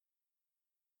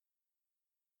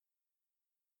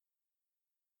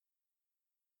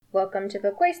Welcome to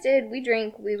Book Wasted. We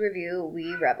drink, we review,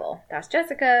 we rebel. That's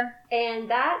Jessica. And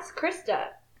that's Krista.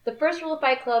 The first rule of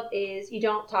Fight Club is you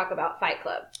don't talk about Fight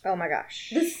Club. Oh my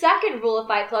gosh. The second rule of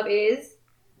Fight Club is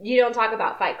you don't talk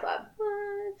about Fight Club.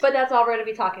 What? But that's all we're going to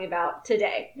be talking about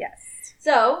today. Yes.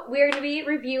 So, we're going to be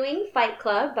reviewing Fight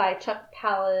Club by Chuck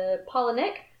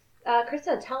Palahniuk.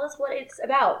 Krista, tell us what it's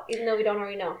about, even though we don't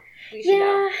already know. We should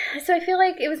know. So I feel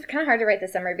like it was kind of hard to write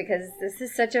this summary because this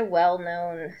is such a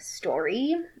well-known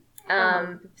story. So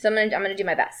I'm gonna do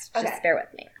my best. Okay. Just bear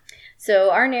with me. So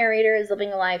our narrator is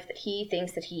living a life that he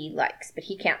thinks that he likes, but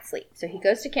he can't sleep. So he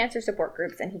goes to cancer support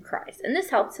groups and he cries, and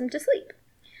this helps him to sleep.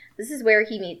 This is where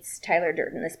he meets Tyler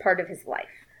Durden, this part of his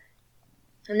life.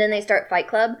 And then they start Fight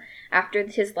Club after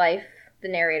his life, the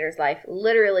narrator's life,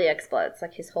 literally explodes.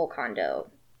 Like his whole condo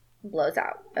blows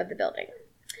out of the building.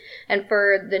 And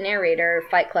for the narrator,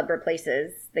 Fight Club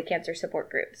replaces the cancer support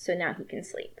group, so now he can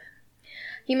sleep.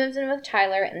 He moves in with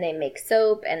Tyler, and they make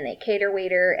soap, and they cater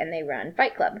waiter, and they run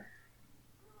Fight Club.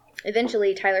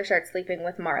 Eventually, Tyler starts sleeping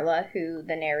with Marla, who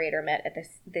the narrator met at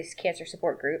this cancer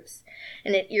support groups,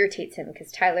 and it irritates him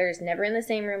because Tyler's never in the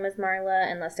same room as Marla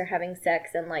unless they're having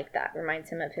sex, and like that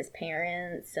reminds him of his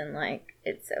parents, and like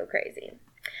it's so crazy.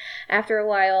 After a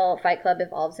while, Fight Club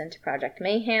evolves into Project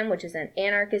Mayhem, which is an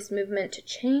anarchist movement to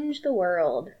change the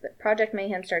world. But Project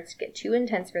Mayhem starts to get too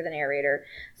intense for the narrator,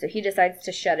 so he decides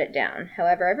to shut it down.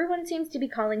 However, everyone seems to be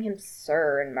calling him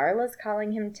Sir, and Marla's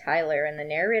calling him Tyler, and the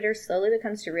narrator slowly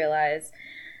becomes to realize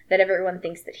that everyone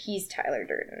thinks that he's Tyler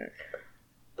Durden.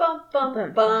 Bum, bum,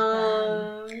 bum,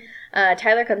 bum.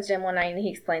 Tyler comes to him one night and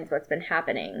he explains what's been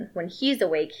happening. When he's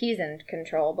awake, he's in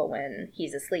control, but when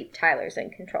he's asleep, Tyler's in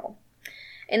control.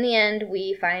 In the end,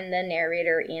 we find the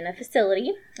narrator in a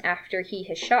facility after he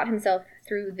has shot himself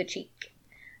through the cheek.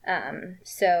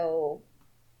 So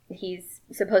he's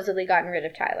supposedly gotten rid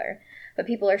of Tyler. But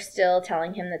people are still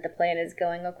telling him that the plan is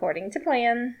going according to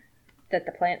plan. That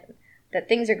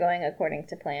things are going according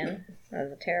to plan. That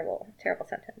was a terrible, terrible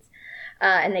sentence.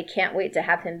 And they can't wait to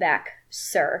have him back,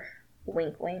 sir.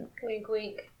 Wink, wink. Wink,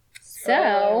 wink.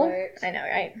 So, Alert. I know,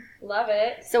 right? Love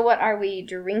it. So what are we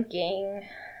drinking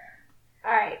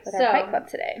All right, with our Fight Club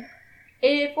today?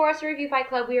 For us to review Fight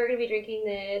Club, we are going to be drinking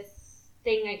this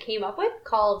thing I came up with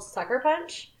called Sucker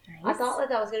Punch. Nice. I thought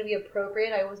that was going to be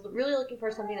appropriate. I was really looking for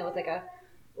something that was like a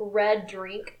red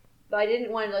drink, but I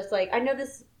didn't want to just like, I know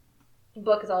this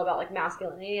book is all about like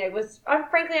masculinity.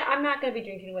 Frankly, I'm not going to be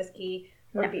drinking whiskey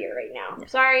or beer right now. No.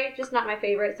 Sorry, just not my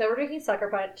favorite. So we're drinking Sucker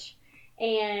Punch.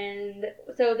 And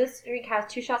so this drink has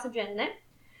 2 shots of gin in it.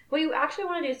 What you actually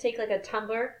want to do is take like a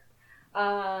tumbler,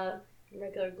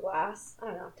 regular glass. I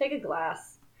don't know. Take a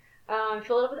glass.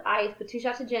 Fill it up with ice. Put 2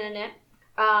 shots of gin in it.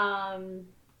 I'd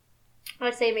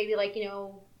say maybe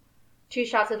 2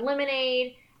 shots of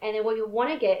lemonade. And then what you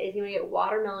want to get is you want to get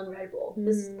watermelon Red Bull.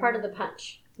 This is part of the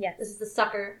punch. Yes. This is the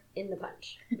sucker in the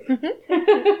punch. And you're going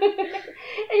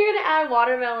to add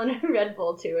watermelon Red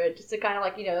Bull to it just to kind of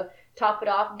top it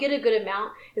off. Get a good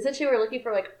amount. Essentially, we're looking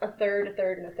for a third, a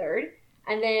third, and a third.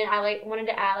 And then I wanted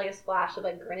to add a splash of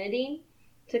grenadine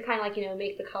to kind of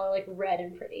make the color red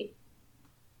and pretty.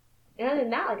 And other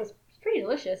than that, it's pretty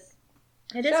delicious.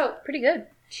 It is pretty good.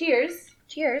 Cheers.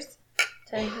 Cheers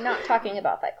to not talking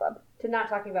about Fight Club. To not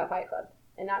talking about Fight Club.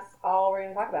 And that's all we're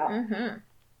going to talk about. Mm-hmm.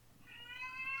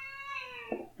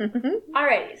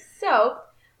 Alrighty, so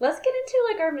let's get into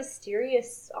our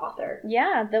mysterious author.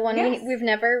 Yeah, the one we've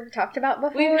never talked about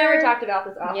before. We've never talked about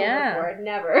this author before.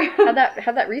 Never.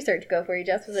 How'd that research go for you,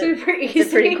 Jess? Was super easy? Was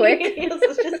it pretty quick? It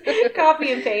was just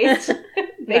copy and paste,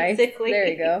 basically. Nice. There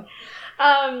you go.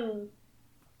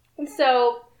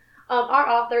 So our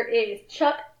author is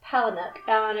Chuck Palahniuk,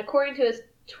 and according to his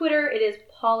Twitter, it is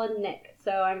Palahniuk.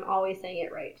 So I'm always saying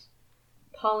it right.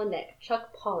 Palahniuk.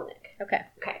 Chuck Palahniuk. Okay.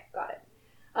 Okay, got it.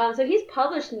 So he's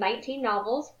published 19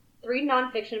 novels, 3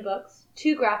 nonfiction books,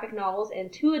 2 graphic novels,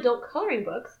 and 2 adult coloring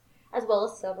books, as well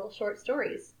as several short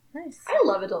stories. Nice. I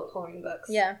love adult coloring books.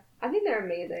 Yeah. I think they're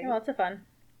amazing. Oh, lots of fun.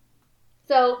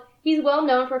 So he's well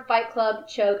known for Fight Club,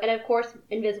 Choke, and of course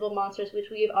Invisible Monsters, which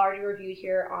we've already reviewed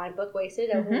here on Book Wasted.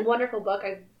 A wonderful book.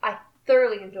 I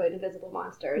thoroughly enjoyed Invisible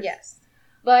Monsters. Yes.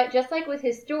 But just like with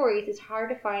his stories, it's hard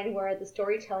to find where the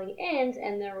storytelling ends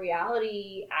and the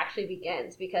reality actually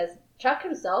begins, because Chuck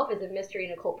himself is a mystery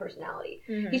and a cult personality.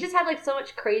 Mm-hmm. He's just had so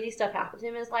much crazy stuff happen to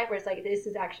him in his life where it's this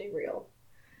is actually real.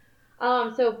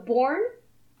 So born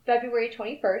February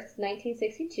 21st,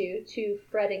 1962 to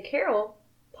Fred and Carol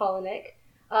Palahniuk,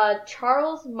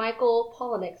 Charles Michael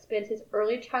Palahniuk spent his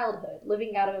early childhood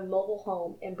living out of a mobile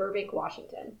home in Burbank,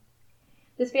 Washington.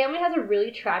 This family has a really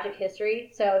tragic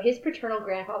history. So his paternal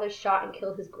grandfather shot and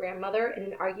killed his grandmother in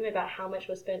an argument about how much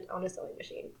was spent on a sewing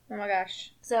machine. Oh my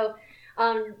gosh. So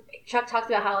Chuck talks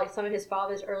about how like some of his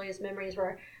father's earliest memories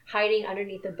were hiding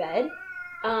underneath the bed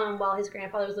while his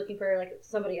grandfather was looking for like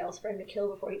somebody else for him to kill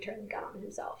before he turned the gun on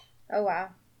himself. Oh wow.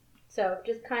 So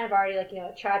just kind of already like,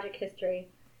 a tragic history.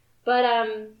 But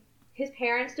his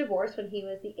parents divorced when he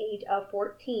was the age of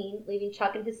 14, leaving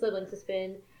Chuck and his siblings to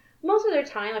spend most of their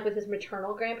time like with his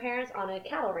maternal grandparents on a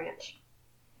cattle ranch.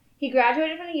 He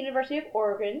graduated from the University of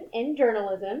Oregon in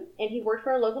journalism, and he worked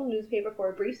for a local newspaper for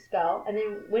a brief spell, and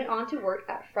then went on to work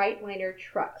at Freightliner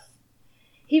Trucks.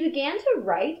 He began to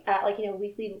write at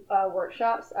weekly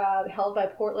workshops held by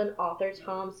Portland author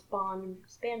Tom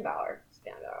Spanbauer.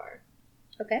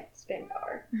 Okay.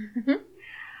 Spanbauer.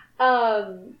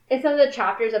 In some of the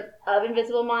chapters of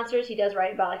Invisible Monsters, he does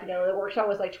write about the workshop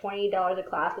was like $20 a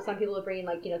class, but some people would bring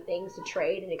things to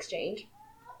trade and exchange.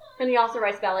 And he also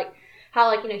writes about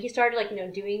how he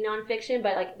started doing nonfiction,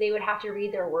 but they would have to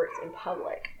read their works in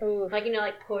public. Ooh.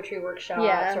 Poetry workshops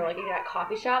or at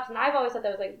coffee shops. And I've always thought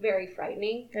that was very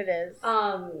frightening. It is.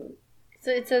 So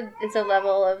it's a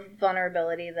level of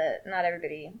vulnerability that not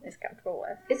everybody is comfortable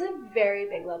with. It's a very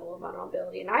big level of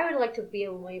vulnerability, and I would like to be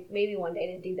able maybe one day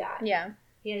to do that. Yeah.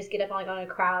 Just get up on a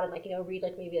crowd and read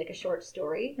maybe a short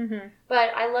story. Mm-hmm.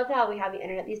 But I love how we have the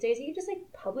internet these days. You can just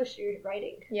publish your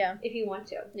writing. Yeah. If you want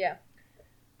to. Yeah.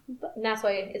 And that's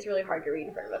why it's really hard to read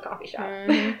in front of a coffee shop.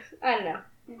 Mm-hmm. I don't know.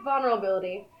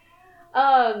 Vulnerability.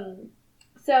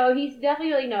 So he's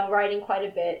definitely writing quite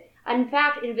a bit. In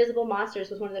fact, Invisible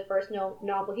Monsters was one of the first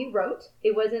novel he wrote.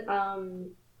 It wasn't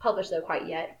published, though, quite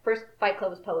yet. First, Fight Club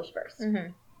was published first.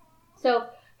 Mm-hmm. So,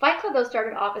 Fight Club, though,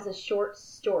 started off as a short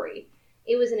story.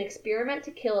 It was an experiment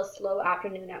to kill a slow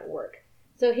afternoon at work.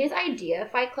 So his idea,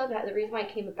 Fight Club, the reason why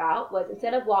it came about was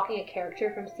instead of walking a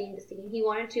character from scene to scene, he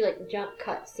wanted to, jump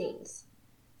cut scenes.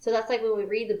 So that's when we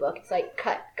read the book, it's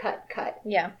cut, cut, cut.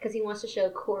 Yeah. Because he wants to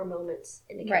show core moments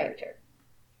in the character. Right.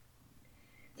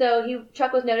 So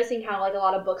Chuck was noticing how a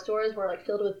lot of bookstores were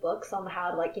filled with books on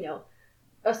how to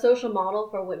a social model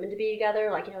for women to be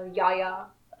together, Yaya,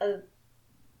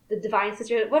 the Divine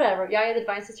Sisterhood, whatever, Yaya the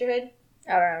Divine Sisterhood.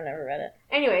 I don't know, I've never read it.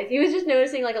 Anyways, he was just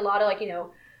noticing a lot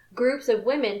of groups of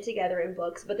women together in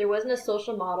books, but there wasn't a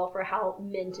social model for how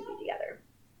men to be together.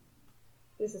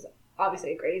 This is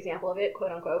obviously a great example of it,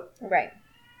 quote unquote. Right.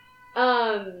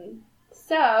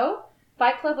 So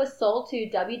Fight Club was sold to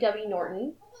W.W.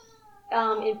 Norton.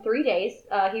 In 3 days.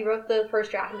 He wrote the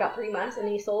first draft in about 3 months, and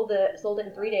then he sold it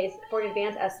in 3 days for an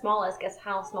advance as small as, guess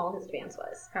how small his advance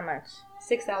was? How much?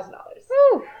 $6,000.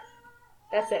 Woo!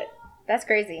 That's it. That's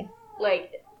crazy.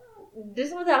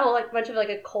 This was that whole bunch of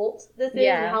a cult this is,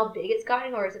 Yeah. and how big it's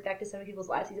gotten or it's affected some people's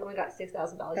lives. He's only got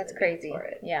 $6,000. That's crazy. For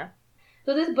it. Yeah.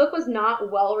 So this book was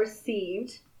not well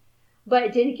received, but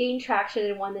it did gain traction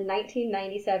and won the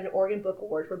 1997 Oregon Book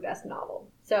Award for Best Novel.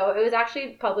 So it was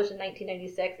actually published in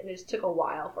 1996, and it just took a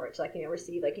while for it to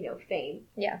receive fame.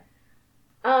 Yeah.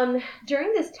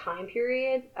 During this time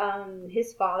period,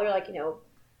 his father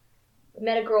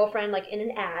met a girlfriend in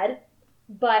an ad,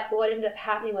 but what ended up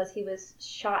happening was he was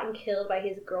shot and killed by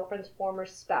his girlfriend's former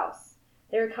spouse.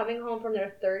 They were coming home from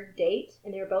their third date,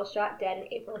 and they were both shot dead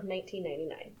in April of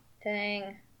 1999.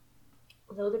 Dang.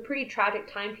 So it was a pretty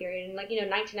tragic time period. And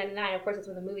 1999, of course, that's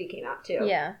when the movie came out, too.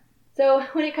 Yeah. So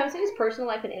when it comes to his personal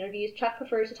life and interviews, Chuck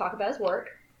prefers to talk about his work.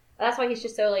 That's why he's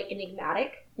just so,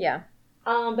 enigmatic. Yeah.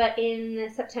 But in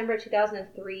September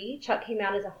 2003, Chuck came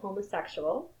out as a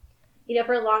homosexual.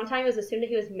 For a long time, it was assumed that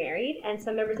he was married, and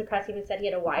some members of the press even said he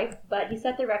had a wife, but he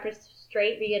set the record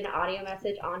straight via an audio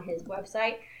message on his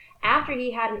website after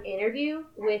he had an interview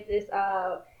with this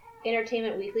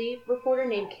Entertainment Weekly reporter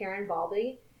named Karen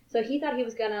Balby. So he thought he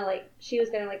was gonna she was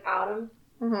gonna out him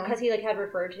because he had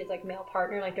referred to his male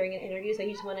partner during an interview. So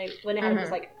he just went ahead and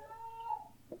just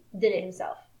did it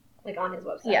himself on his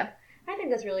website. Yeah, I think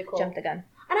that's really cool. Jump the gun.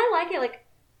 And I like it.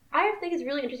 I think it's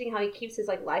really interesting how he keeps his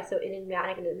life so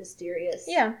enigmatic and mysterious.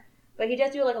 Yeah, but he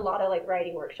does do a lot of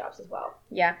writing workshops as well.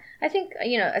 Yeah, I think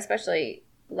especially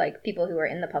people who are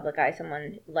in the public eye,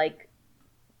 someone like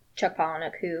Chuck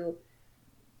Palahniuk who,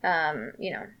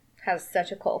 has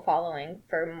such a cult following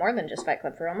for more than just Fight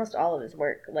Club, for almost all of his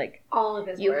work. All of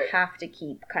his work. You have to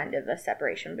keep kind of a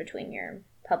separation between your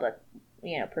public,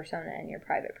 persona and your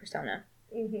private persona.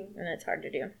 Mm-hmm. And it's hard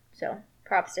to do. So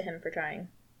props to him for trying.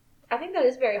 I think that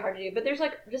is very hard to do, but there's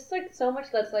just so much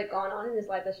that's gone on in his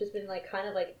life that's just been kind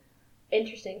of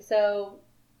interesting. So,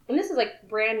 and this is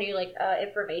brand new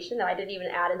information that I didn't even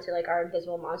add into our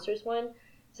Invisible Monsters one.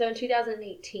 So in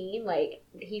 2018,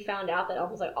 he found out that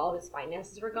almost all of his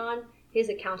finances were gone. His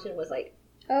accountant was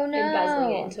Oh, no.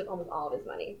 embezzling it and took almost all of his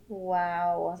money.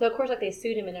 Wow. So, of course, like, they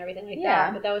sued him and everything like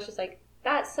that. But that was just, like,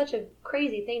 that's such a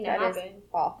crazy thing to happen. That is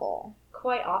awful.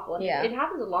 Quite awful. And it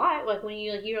happens a lot. Like, when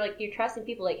you're trusting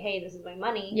people, like, hey, this is my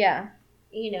money. Yeah.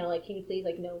 You know, like, can you please,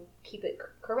 like, keep it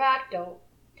correct. Don't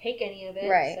take any of it.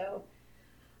 Right. So,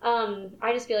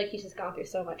 I just feel like he's just gone through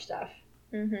so much stuff.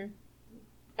 Mm-hmm.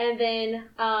 And then,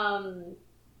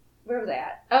 where was I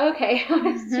at? Oh, okay. I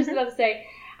was just about to say,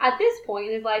 at this point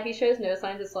in his life, he shows no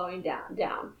signs of slowing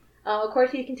down. Of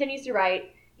course, he continues to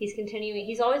write. He's continuing.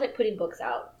 He's always, like, putting books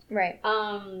out. Right.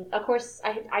 Of course,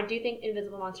 I do think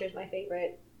Invisible Monster is my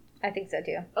favorite. I think so,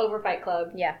 too. Over Fight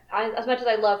Club. Yeah. As much as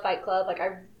I love Fight Club, like,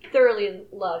 I thoroughly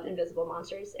love Invisible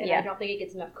Monsters. And I don't think it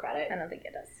gets enough credit. I don't think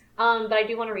it does. But I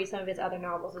do want to read some of his other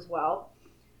novels as well.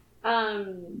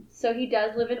 So he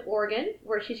does live in Oregon,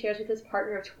 where she shares with his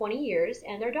partner of 20 years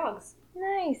and their dogs.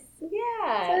 Nice.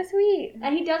 Yeah. So sweet.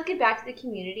 And he does give back to the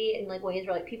community in, like, ways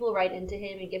where, like, people write into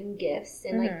him and give him gifts.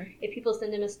 And, like, if people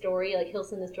send him a story, like, he'll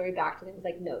send the story back to them with,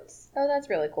 like, notes. Oh, that's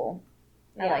really cool.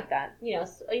 I like that. You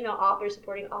know, authors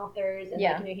supporting authors. And,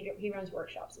 like, you know, he runs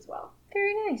workshops as well.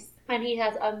 Very nice. And he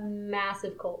has a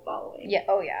massive cult following. Yeah.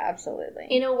 Oh, yeah. Absolutely.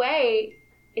 In a way,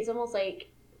 it's almost like...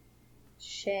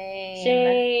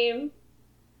 Shame.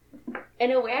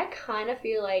 In a way, I kind of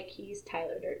feel like he's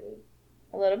Tyler Durden.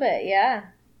 A little bit, yeah.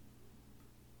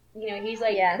 You know, he's,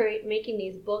 like, making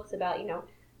these books about, you know,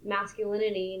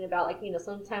 masculinity and about, like, you know,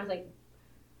 sometimes, like,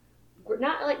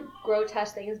 not, like,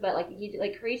 grotesque things, but, like, he,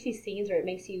 like, creates these scenes where it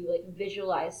makes you, like,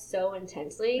 visualize so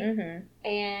intensely. Mm-hmm.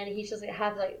 And he's just, like,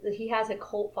 he has a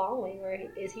cult following where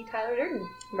is he Tyler Durden?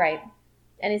 Right.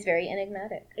 And he's very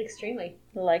enigmatic. Extremely.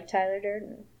 Like Tyler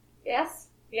Durden. Yes.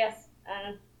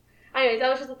 Anyways, that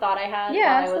was just a thought I had while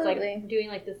absolutely. I was, like, doing,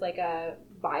 like, this, like,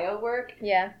 bio work.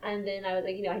 Yeah. And then I was,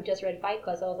 like, you know, I just read Fight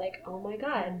Club, so I was like, oh, my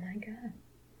God. Oh, my God.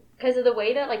 Because of the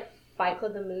way that, like, Fight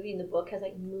Club, the movie and the book, has,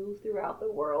 like, moved throughout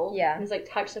the world. Yeah. And it's, like,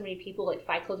 touched so many people. Like,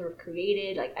 Fight Clubs were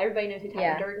created. Like, everybody knows who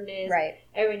Tyler Durden is. Right.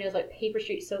 Everybody knows, like, Paper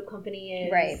Street Soap Company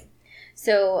is. Right.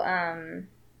 So,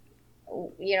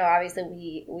 you know,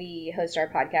 obviously we host our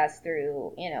podcast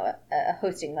through, you know, a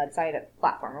hosting website, a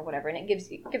platform or whatever, and it gives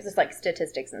us, like,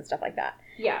 statistics and stuff like that.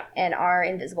 Yeah. And our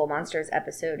Invisible Monsters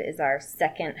episode is our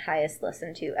second highest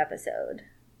listened to episode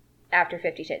after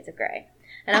 50 Shades of Grey.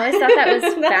 And I always thought that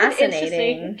was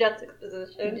fascinating.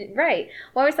 Juxtaposition. Right.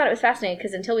 Well, I always thought it was fascinating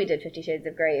because until we did 50 Shades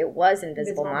of Grey, it was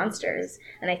Invisible Monsters.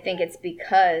 And I think it's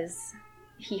because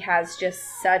he has just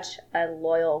such a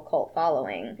loyal cult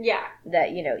following. Yeah.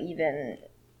 That, you know, even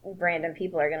random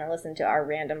people are going to listen to our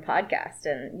random podcast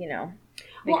and, you know,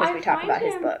 because we talk about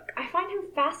his book. I find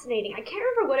him fascinating. I can't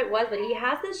remember what it was, but he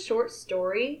has this short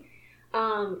story.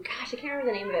 Gosh, I can't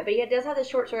remember the name of it, but he does have this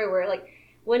short story where, like,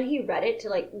 when he read it to,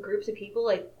 like, groups of people,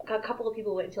 like, a couple of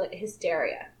people went into, like,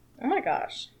 hysteria. Oh, my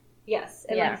gosh. Yes.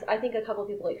 And, like, I think a couple of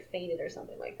people, like, fainted or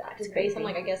something like that. Just based on,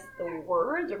 like, I guess the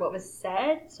words or what was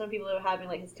said. Some people were having,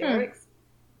 like, hysterics.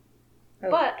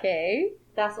 Okay. But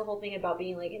that's the whole thing about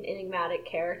being, like, an enigmatic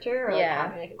character or, like,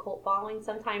 having, like, a cult following.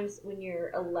 Sometimes when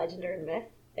you're a legend or a myth,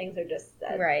 things are just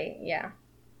said. Right, yeah.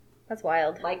 That's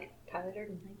wild. Like Tyler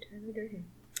Durden.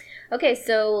 Okay,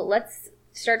 so let's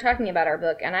start talking about our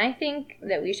book. And I think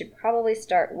that we should probably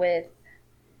start with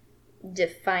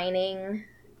defining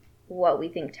what we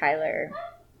think Tyler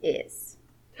is.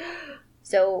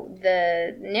 So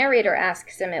the narrator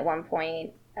asks him at one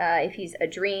point if he's a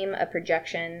dream, a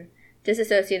projection,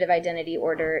 dissociative identity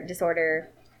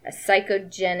disorder, a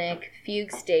psychogenic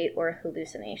fugue state, or a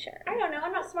hallucination. I don't know.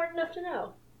 I'm not smart enough to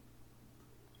know.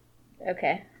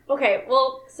 Okay. Okay,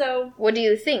 well, so... What do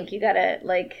you think? You gotta,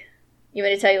 like... You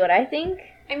want me to tell you what I think?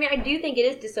 I mean, I do think it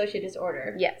is dissociative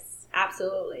disorder. Yes.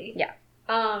 Absolutely. Yeah.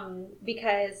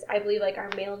 Because I believe, like, our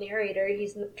male narrator,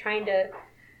 he's not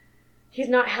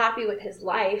happy with his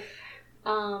life.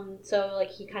 So, like,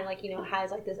 he kind of, like, you know,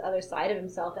 has, like, this other side of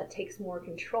himself that takes more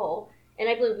control. And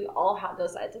I believe we all have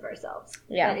those sides of ourselves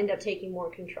that end up taking more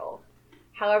control.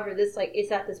 However, this, like,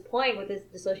 it's at this point with this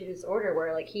dissociative disorder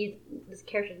where, like, this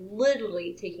character is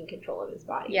literally taking control of his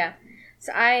body. Yeah.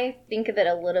 So I think of it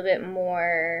a little bit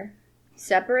more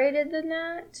separated than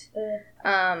that.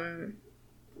 And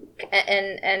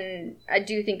I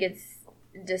do think it's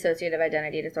dissociative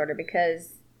identity disorder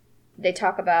because they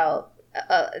talk about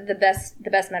the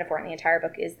best metaphor in the entire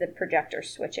book is the projector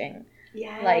switch-ing.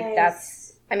 Yes. Like that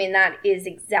is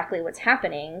exactly what's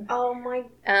happening. Oh my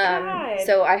God.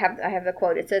 So I have the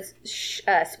quote. It says,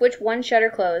 switch one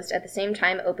shutter closed at the same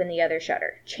time, open the other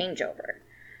shutter. Changeover.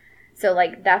 So,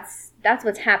 like, that's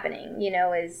what's happening, you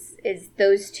know, is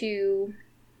those two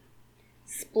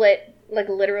split like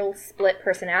literal split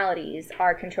personalities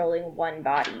are controlling one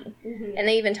body. Mm-hmm. And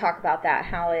they even talk about that,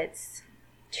 how it's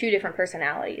 2 different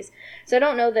personalities. So I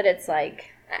don't know that it's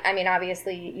like, I mean,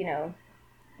 obviously, you know,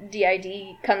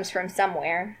 DID comes from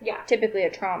somewhere. Yeah. Typically a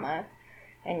trauma.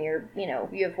 And you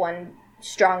have one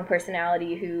strong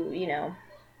personality who, you know,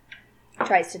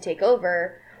 tries to take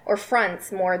over or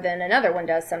fronts more than another one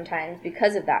does sometimes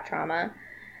because of that trauma.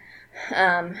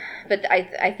 But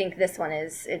I think this one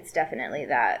it's definitely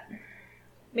that.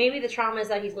 Maybe the trauma is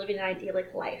that he's living an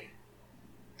idyllic life.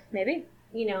 Maybe.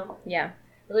 You know? Yeah.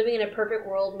 Living in a perfect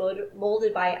world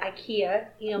molded by IKEA,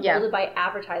 you know, molded by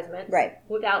advertisements. Right.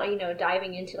 Without, you know,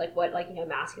 diving into, like, what, like, you know,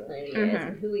 masculinity is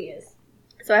and who he is.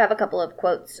 So I have a couple of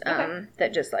quotes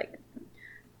that just,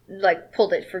 like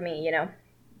pulled it for me, you know.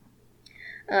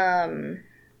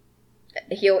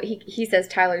 He says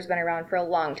Tyler's been around for a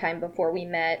long time before we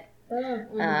met.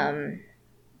 Mm-hmm.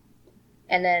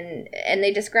 And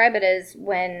they describe it as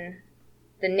when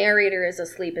the narrator is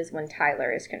asleep is when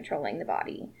Tyler is controlling the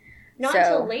body. Not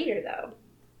until later, though.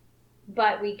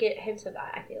 But we get hints of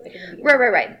that, I feel like, in the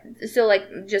beginning. Right. So,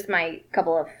 like, just my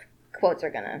couple of quotes are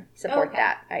going to support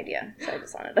that idea. So I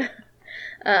just wanted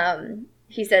to...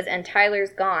 he says, and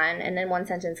Tyler's gone, and then one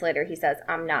sentence later he says,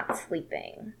 I'm not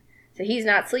sleeping. So he's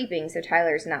not sleeping, so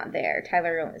Tyler's not there.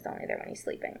 Tyler is only there when he's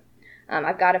sleeping.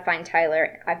 I've got to find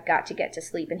Tyler. I've got to get to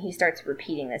sleep. And he starts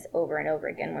repeating this over and over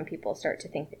again when people start to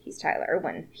think that he's Tyler, or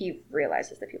when he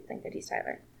realizes that people think that he's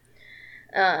Tyler.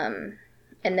 And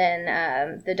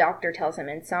then the doctor tells him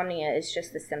insomnia is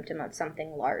just the symptom of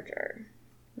something larger,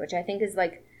 which I think is,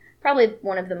 like, probably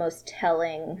one of the most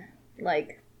telling,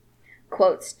 like,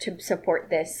 quotes to support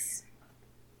this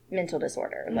mental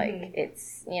disorder. Mm-hmm. Like,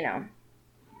 it's, you know...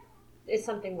 It's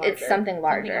something larger. It's something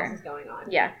larger. Something else is going on.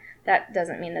 Yeah. That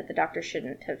doesn't mean that the doctor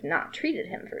shouldn't have not treated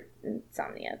him for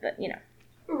insomnia, but, you know.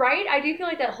 Right? I do feel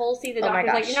like that whole scene, the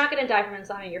doctor's like, you're not going to die from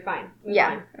insomnia, you're fine. Move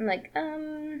on. I'm like,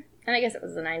 and I guess it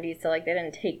was the 90s, so, like, they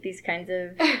didn't take these kinds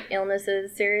of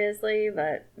illnesses seriously,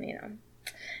 but, you know.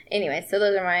 Anyway, so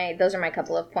those are my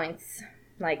couple of points,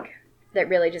 like, that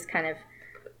really just kind of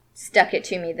stuck it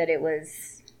to me that it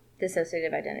was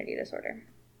dissociative identity disorder.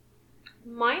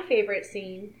 My favorite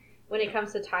scene when it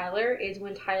comes to Tyler is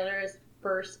when Tyler is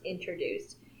first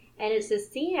introduced. And it's this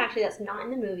scene, actually, that's not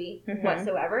in the movie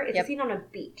whatsoever. It's a scene on a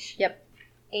beach. Yep.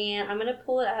 And I'm going to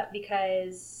pull it up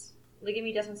because... Give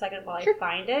me just one second while I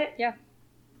find it. Yeah.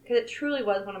 Because it truly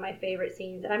was one of my favorite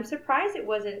scenes. And I'm surprised it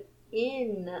wasn't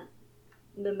in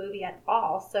the movie at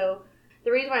all. So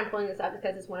the reason why I'm pulling this up is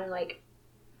because it's one, like...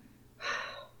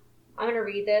 I'm going to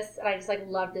read this, and I just, like,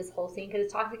 love this whole scene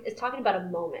because it's talking about a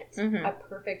moment. A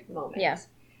perfect moment. Yeah.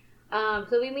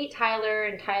 So we meet Tyler,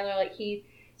 and Tyler, like,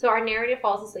 so our narrative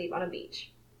falls asleep on a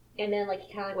beach. And then, like,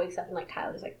 he kind of, like, wakes up and, like,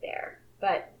 Tyler's, like, there.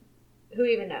 But who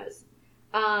even knows?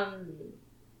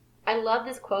 I love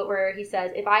this quote where he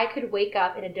says, if I could wake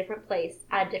up in a different place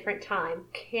at a different time,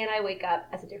 can I wake up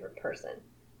as a different person?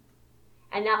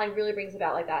 And that, like, really brings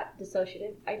about, like, that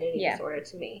dissociative identity disorder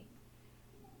to me.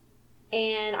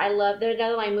 And I love, there's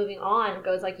another line moving on. It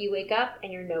goes, like, you wake up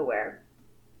and you're nowhere.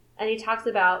 And he talks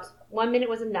about, 1 minute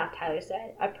was enough, Tyler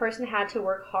said. A person had to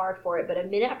work hard for it, but a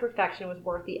minute of perfection was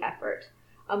worth the effort.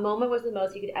 A moment was the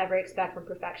most you could ever expect from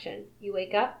perfection. You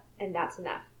wake up, and that's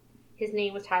enough. His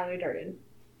name was Tyler Durden.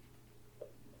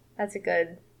 That's a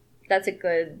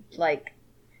good, like,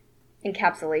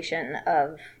 encapsulation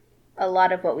of a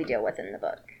lot of what we deal with in the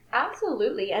book.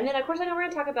 Absolutely. And then, of course, I know we're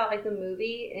going to talk about, like, the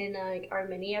movie in, like, our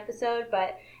mini episode,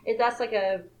 but that's, like,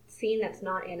 a scene that's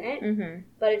not in it. Mm-hmm.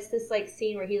 But it's this, like,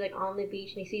 scene where he's, like, on the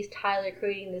beach and he sees Tyler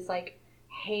creating this, like,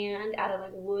 hand out of,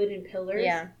 like, wood and pillars.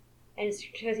 Yeah. And it's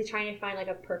because he's trying to find, like,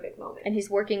 a perfect moment. And he's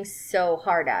working so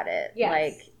hard at it. Yes.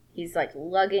 Like, he's, like,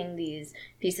 lugging these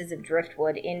pieces of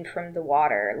driftwood in from the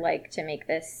water, like, to make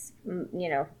this, you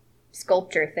know,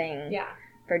 sculpture thing. Yeah.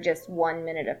 For just 1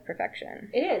 minute of perfection.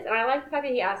 It is. And I like the fact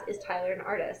that he asked, is Tyler an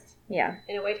artist? Yeah.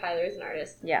 In a way, Tyler is an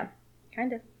artist. Yeah.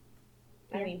 Kind of.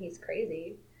 I mean, he's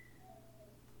crazy.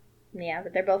 Yeah,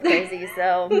 but they're both crazy,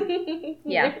 so...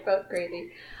 yeah. They're both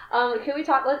crazy. Can we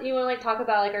talk... You want to, like, talk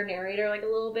about, like, our narrator, like, a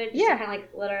little bit? Just to kind of,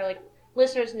 like, let our, like,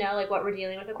 listeners know, like, what we're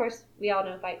dealing with. Of course, we all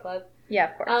know Fight Club. Yeah,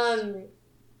 of course.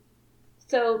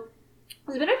 So,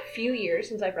 it's been a few years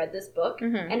since I've read this book.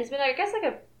 Mm-hmm. And it's been, I guess, like,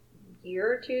 a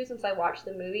year or two since I watched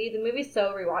the movie. The movie's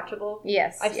so rewatchable.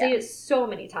 Yes. I've seen it so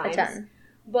many times. A ton.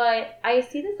 But I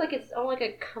see this like it's almost like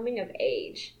a coming of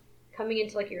age. Coming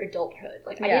into like your adulthood.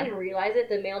 Like I didn't realize it.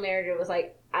 The male narrator was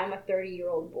like, I'm a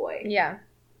 30-year-old boy. Yeah.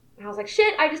 And I was like,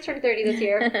 shit, I just turned 30 this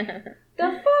year. The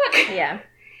fuck? Yeah.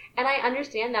 And I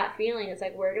understand that feeling. It's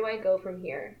like, where do I go from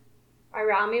here?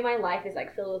 around me, my life is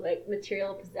like filled with like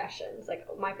material possessions, like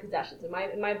my possessions.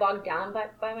 Am I bogged down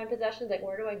by my possessions? Like,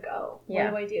 where do I go?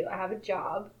 Yeah. What do I do? I have a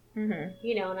job,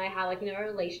 you know, and I have like, you know, a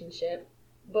relationship,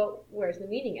 but where's the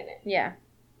meaning in it? Yeah.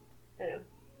 I don't know.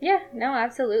 Yeah, no,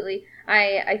 absolutely.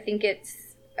 I think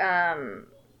it's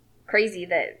crazy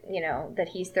that, you know, that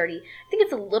he's 30. I think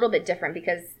it's a little bit different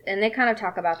because, and they kind of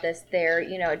talk about this, they're,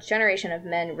 you know, a generation of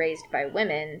men raised by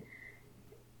women.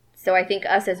 So I think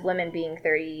us as women being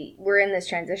 30, we're in this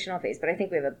transitional phase, but I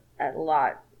think we have a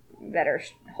lot better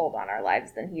hold on our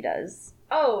lives than he does.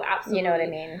 Oh, absolutely. You know what I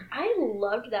mean? I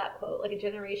loved that quote, like a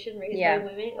generation raised by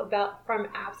women, from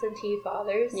absentee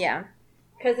fathers. Yeah.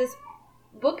 Because this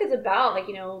book is about, like,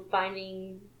 you know,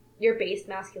 finding your base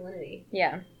masculinity.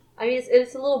 Yeah. I mean,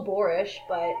 it's a little boorish,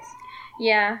 but...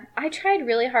 Yeah. I tried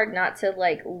really hard not to,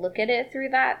 like, look at it through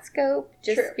that scope,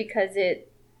 just because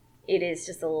it is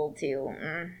just a little too...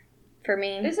 for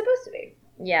me. It's supposed to be.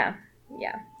 Yeah.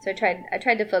 Yeah. So I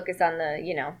tried to focus on the,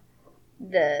 you know,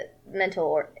 the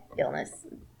mental illness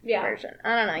version.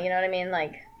 I don't know, you know what I mean?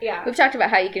 Like, we've talked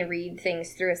about how you can read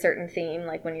things through a certain theme,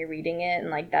 like when you're reading it, and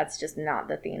like that's just not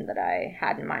the theme that I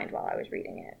had in mind while I was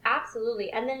reading it.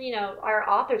 Absolutely. And then, you know, our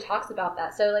author talks about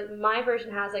that. So, like, my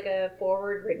version has like a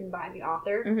foreword written by the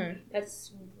author.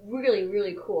 That's really,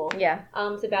 really cool. Yeah.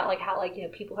 It's about like how, like, you know,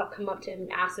 people have come up to him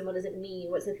and asked him, what does it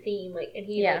mean? What's the theme? Like, and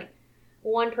he like,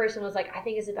 one person was like, I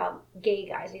think it's about gay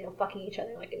guys, you know, fucking each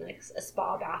other like in like a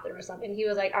spa bathroom or something. He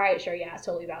was like, all right, sure, yeah, it's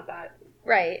totally about that.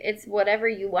 Right. It's whatever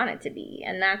you want it to be.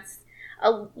 And that's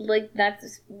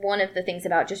that's one of the things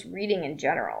about just reading in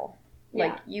general.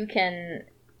 Like, you can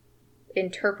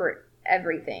interpret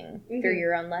everything through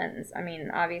your own lens. I mean,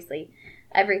 obviously,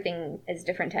 everything is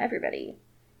different to everybody,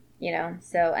 you know?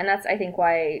 So, and that's, I think,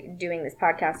 why doing this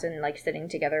podcast and, like, sitting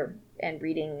together and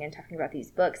reading and talking about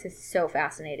these books is so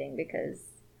fascinating because,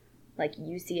 like,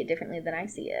 you see it differently than I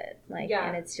see it. Like,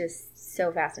 and it's just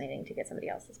so fascinating to get somebody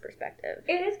else's perspective.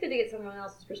 It is good to get someone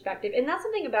else's perspective. And that's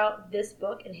something about this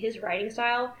book and his writing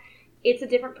style. It's a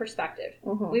different perspective.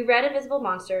 We read Invisible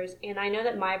Monsters, and I know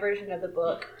that my version of the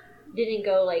book didn't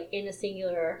go, like, in a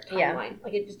singular timeline.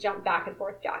 Like, it just jumped back and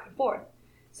forth, back and forth.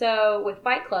 So, with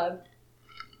Fight Club,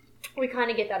 we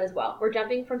kind of get that as well. We're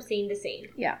jumping from scene to scene.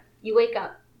 Yeah. You wake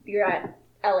up, you're at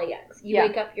LAX. You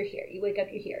wake up, you're here. You wake up,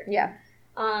 you're here. Yeah.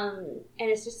 And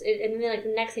it's just, and then, like,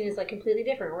 the next scene is, like, completely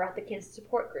different. We're at the cancer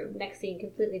support group. Next scene,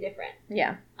 completely different.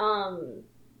 Yeah.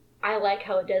 I like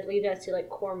how it does lead us to, like,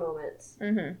 core moments.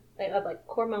 Like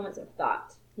core moments of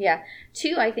thought. Yeah.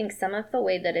 Two, I think some of the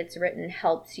way that it's written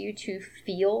helps you to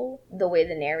feel the way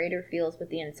the narrator feels with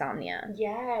the insomnia.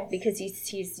 Yes. Because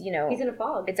he's you know... He's in a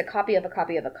fog. It's a copy of a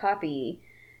copy of a copy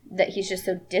that he's just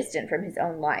so distant from his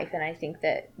own life. And I think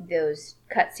that those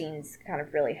cutscenes kind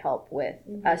of really help with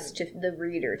us, the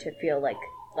reader, to feel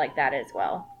like that as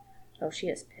well. Oh, she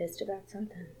is pissed about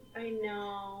something. I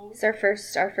know. It's our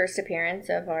first appearance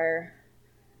of our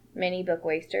mini book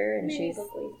waster, and she's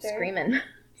screaming.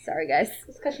 Sorry, guys.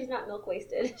 It's because she's not milk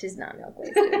wasted. She's not milk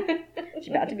wasted. She's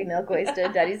about to be milk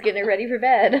wasted. Daddy's getting her ready for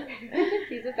bed.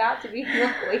 She's about to be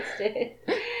milk wasted.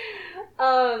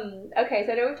 Okay,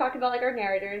 so I know we've talked about, like, our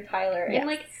narrator and Tyler, and,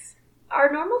 like,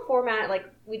 our normal format, like,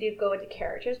 we do go into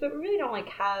characters, but we really don't, like,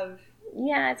 have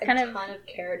it's kind of a ton of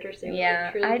characters to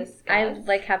like, truly discuss. I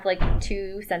like have like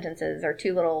 2 sentences or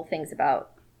 2 little things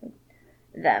about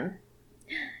them.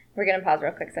 We're gonna pause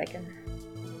real quick so I can.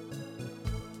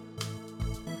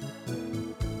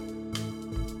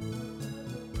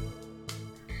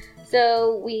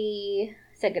 So we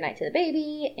said goodnight to the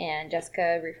baby, and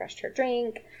Jessica refreshed her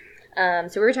drink.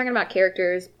 So we were talking about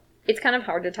characters. It's kind of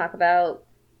hard to talk about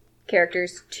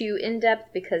characters too in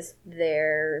depth because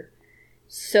they're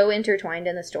so intertwined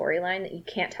in the storyline that you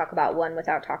can't talk about one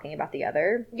without talking about the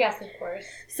other. Yes, of course.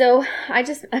 So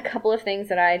a couple of things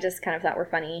that I just kind of thought were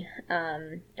funny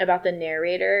about the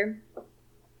narrator.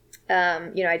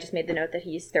 You know, I just made the note that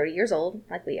he's 30 years old,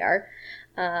 like we are.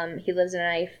 He lives in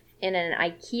an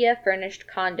IKEA furnished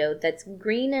condo that's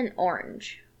green and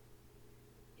orange.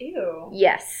 Ew.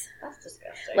 Yes. That's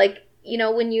disgusting. Like, you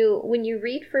know, when you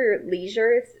read for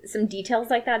leisure, some details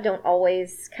like that don't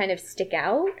always kind of stick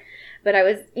out. But I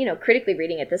was, you know, critically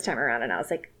reading it this time around, and I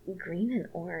was like, green and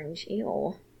orange,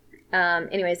 ew.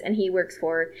 Anyways, and he works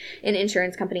for an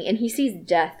insurance company, and he sees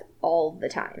death all the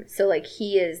time. So, like,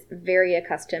 he is very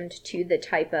accustomed to the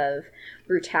type of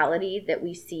brutality that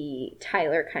we see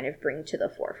Tyler kind of bring to the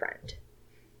forefront.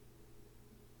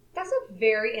 That's a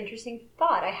very interesting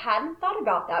thought. I hadn't thought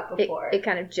about that before. It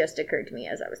kind of just occurred to me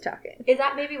as I was talking. Is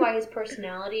that maybe why his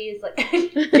personality is like...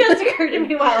 just occurred to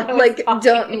me while I was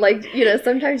talking. You know,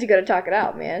 sometimes you gotta talk it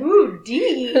out, man. Ooh,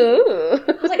 deep. Ooh.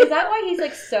 was like, is that why he's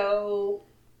like so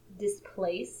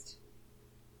displaced?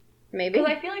 Maybe. Because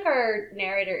I feel like our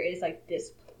narrator is like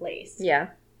displaced. Yeah.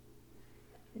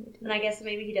 And I guess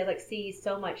maybe he does like see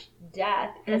so much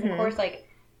death because of course like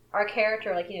our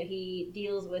character, like, you know, he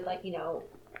deals with like, you know,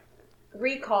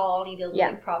 recall, and he deals with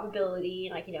like probability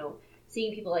and like, you know,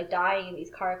 seeing people like dying in these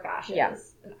car crashes. Yeah.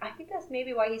 And I think that's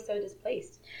maybe why he's so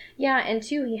displaced. Yeah, and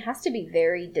two, he has to be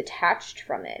very detached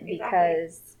from it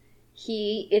because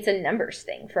it's a numbers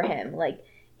thing for him. Like,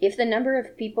 if the number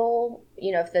of people,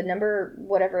 you know, if the number,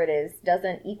 whatever it is,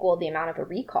 doesn't equal the amount of a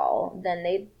recall, then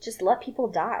they just let people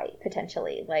die,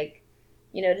 potentially. Like,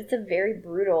 you know, it's a very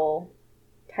brutal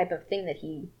type of thing that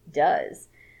he does.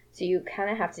 So you kind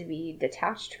of have to be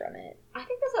detached from it. I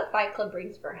think that's what Fight Club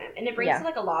brings for him. And it brings to,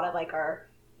 like, a lot of, like, our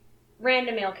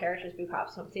random male characters we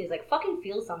perhaps don't see. Is like, fucking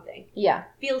feel something. Yeah.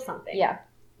 Feel something. Yeah.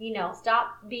 You know,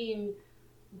 stop being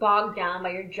bogged down by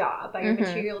your job, by your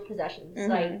material possessions.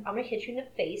 Like, I'm going to hit you in the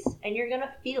face, and you're going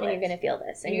to feel it. And you're going to feel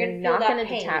this. And you're not going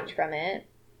to detach from it,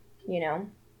 you know?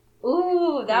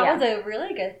 Ooh, that was a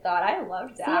really good thought. I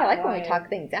loved that. See, I like when we talk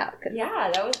things out. Yeah,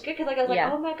 that was good, because like, I was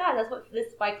like, oh my god, that's what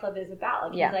this Fight Club is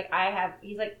about. Like,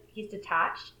 he's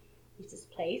detached, he's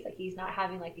displaced, like, he's not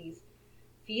having, like, these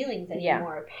feelings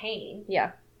anymore of pain.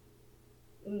 Yeah.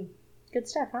 Good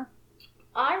stuff, huh?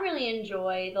 I really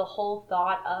enjoy the whole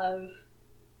thought of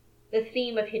the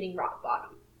theme of hitting rock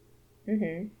bottom.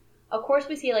 Mm-hmm. Of course,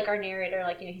 we see, like, our narrator,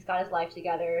 like, you know, he's got his life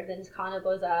together, then his condo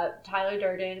blows up, Tyler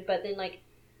Durden, but then, like,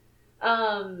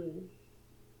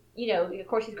 you know, of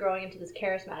course he's growing into this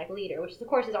charismatic leader, which of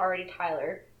course is already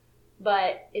Tyler,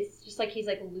 but it's just like he's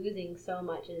like losing so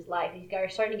much in his life. He's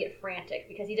starting to get frantic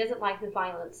because he doesn't like the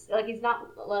violence. Like, he's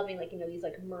not loving, like, you know, these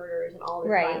like murders and all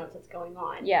this violence that's going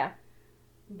on. Yeah.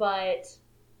 But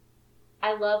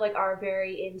I love, like, our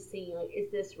very end scene, like,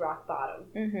 is this rock bottom?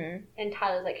 Mm-hmm. And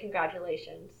Tyler's like,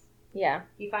 congratulations. Yeah.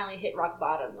 You finally hit rock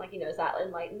bottom. Like, you know, is that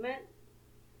enlightenment?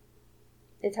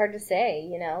 It's hard to say,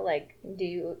 you know, like, do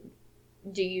you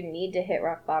need to hit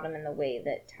rock bottom in the way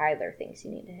that Tyler thinks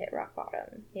you need to hit rock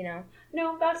bottom, you know?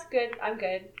 No, that's good. I'm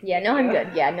good. Yeah, no, I'm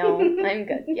good. Yeah, no, I'm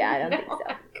good. Yeah, I don't think so.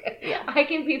 I'm good. Yeah. I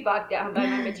can be bogged down by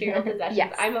my material possessions.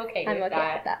 Yes. I'm okay with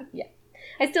that. Yeah.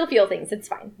 I still feel things. It's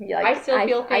fine. Like, I still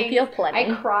feel things. I feel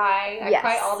plenty. I cry. I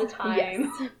cry all the time.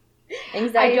 Yes.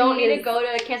 Anxiety I don't need to go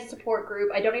to a cancer support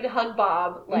group. I don't need to hug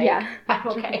Bob. Like, I'm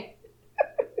okay.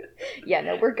 Yeah,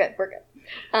 no, we're good. We're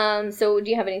good. So do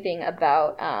you have anything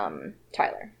about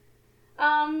Tyler?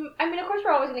 I mean, of course,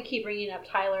 we're always going to keep bringing up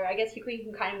Tyler. I guess we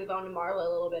can kind of move on to Marla a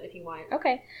little bit if you want.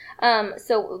 Okay.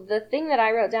 So the thing that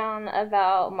I wrote down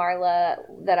about Marla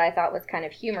that I thought was kind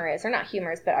of humorous, or not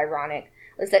humorous, but ironic,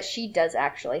 was that she does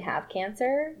actually have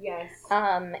cancer. Yes.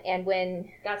 And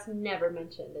when... That's never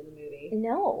mentioned in the movie.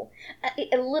 No.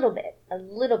 A little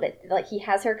bit. Like, he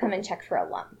has her come and check for a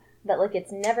lump. But, like,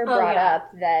 it's never brought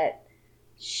up that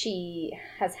she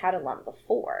has had a lump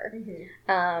before.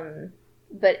 Mm-hmm.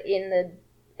 But in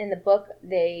the book,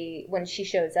 when she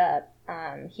shows up,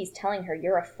 he's telling her,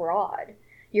 you're a fraud.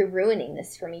 You're ruining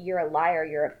this for me. You're a liar.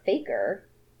 You're a faker.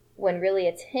 When really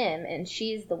it's him, and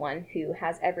she's the one who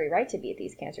has every right to be at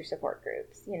these cancer support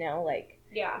groups, you know, like,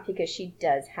 because she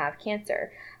does have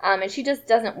cancer. And she just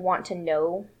doesn't want to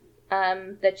know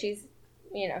that she's,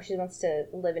 you know, she wants to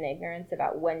live in ignorance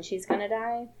about when she's going to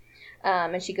die.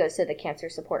 And she goes to the cancer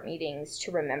support meetings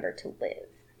to remember to live.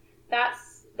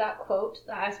 That quote,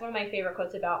 that's one of my favorite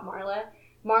quotes about Marla.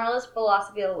 Marla's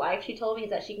philosophy of life, she told me, is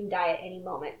that she can die at any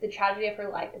moment. The tragedy of her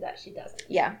life is that she doesn't.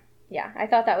 Yeah. Yeah, I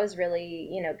thought that was really,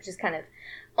 you know, just kind of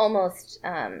almost,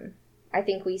 I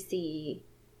think we see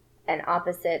an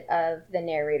opposite of the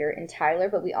narrator in Tyler,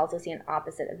 but we also see an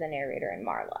opposite of the narrator in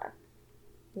Marla,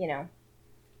 you know.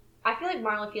 I feel like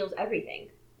Marla feels everything.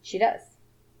 She does.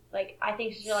 Like, I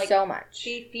think she's like... So much.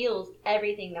 She feels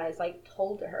everything that is, like,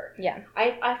 told to her. Yeah.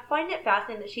 I find it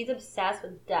fascinating that she's obsessed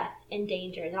with death and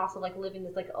danger, and also, like, living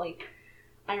this, like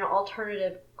I don't know,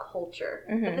 alternative culture.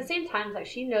 Mm-hmm. But at the same time, it's like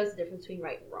she knows the difference between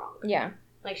right and wrong. Yeah.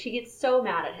 Like, she gets so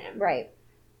mad at him. Right.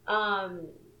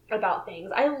 About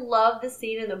things. I love the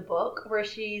scene in the book where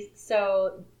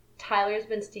Tyler's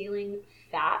been stealing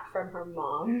fat from her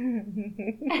mom.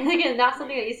 And again, that's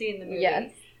something that you see in the movie.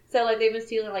 Yes. So, like, they've been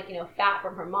stealing, like, you know, fat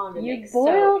from her mom to make soap.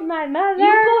 You boiled my mother!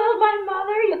 You boiled my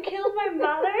mother! You killed my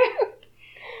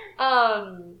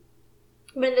mother!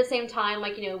 But at the same time,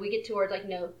 like, you know, we get towards, like, you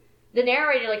know, the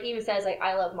narrator, like, even says, like,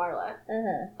 I love Marla.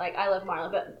 Uh-huh. Like, I love Marla.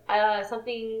 But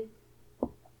something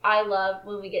I love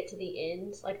when we get to the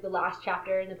end, like, the last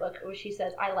chapter in the book, where she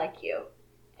says, I like you.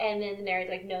 And then the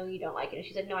narrator's like, no, you don't like it. And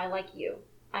she said, no, I like you.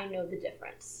 I know the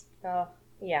difference. Oh,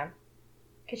 yeah.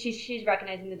 Because she's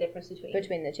recognizing the difference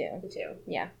between the two. The two.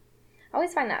 Yeah. I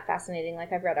always find that fascinating.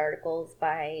 Like, I've read articles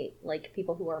by, like,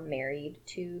 people who are married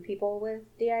to people with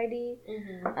DID,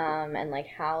 and, like,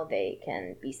 how they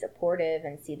can be supportive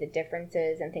and see the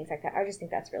differences and things like that. I just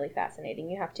think that's really fascinating.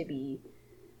 You have to be,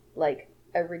 like,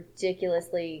 a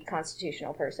ridiculously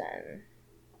constitutional person,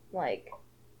 like,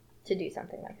 to do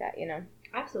something like that, you know?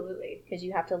 Absolutely. Because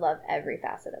you have to love every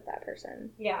facet of that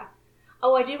person. Yeah.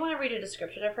 Oh, I did want to read a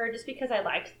description of her just because I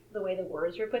liked the way the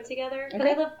words were put together.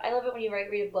 Because I love it when you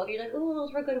read a book and you're like, oh,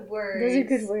 those were good words. Those are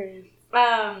good words.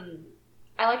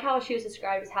 I like how she was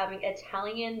described as having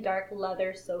Italian dark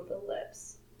leather sofa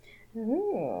lips.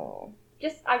 Ooh.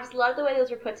 I just love the way those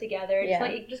were put together.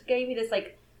 It just gave me this,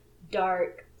 like,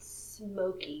 dark,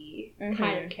 smoky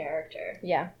kind of character.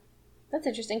 Yeah. That's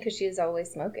interesting because she is always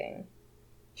smoking.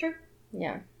 True.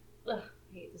 Yeah. Ugh.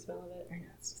 I hate the smell of it. I know,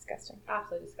 it's disgusting.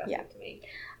 Absolutely disgusting to me.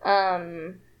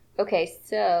 Okay,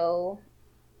 so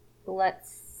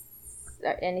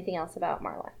anything else about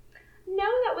Marla? No,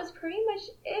 that was pretty much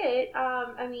it.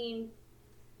 I mean,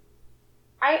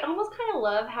 I almost kind of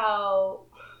love how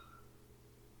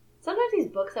sometimes these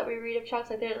books that we read of Chuck's,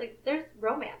 there's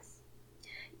romance.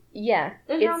 Yeah.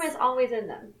 There's romance always in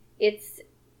them.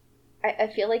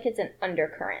 I feel like it's an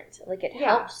undercurrent. Like, it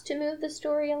helps to move the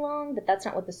story along, but that's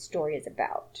not what the story is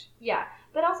about. Yeah.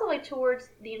 But also, like, towards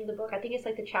the end of the book, I think it's,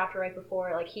 like, the chapter right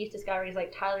before, like, he's discovering, he's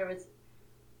like, Tyler was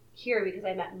here because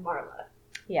I met Marla.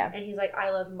 Yeah. And he's like,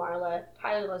 I love Marla.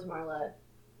 Tyler loves Marla.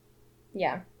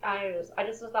 Yeah. I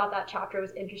just thought that chapter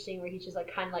was interesting where he's just,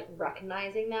 like, kind of, like,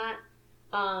 recognizing that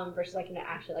versus, like,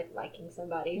 actually, like, liking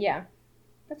somebody. Yeah.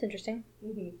 That's interesting.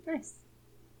 Mm-hmm. Nice.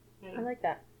 I like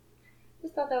that.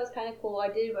 Just thought that was kind of cool. I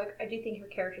do think her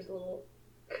character's a little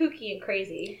kooky and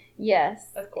crazy.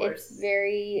 Yes. Of course. It's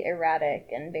very erratic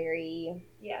and very...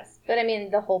 Yes. But, I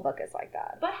mean, the whole book is like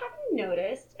that. But have you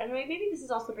noticed, and maybe this is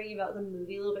also bringing about the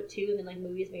movie a little bit too, and then, like,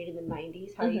 movies made in the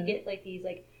 90s, how you get, like, these,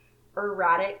 like,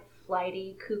 erratic,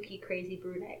 flighty, kooky, crazy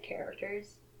brunette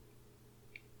characters?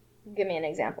 Give me an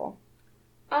example.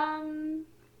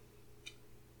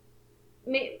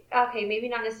 Maybe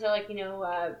not necessarily like,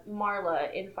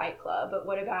 Marla in Fight Club, but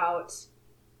what about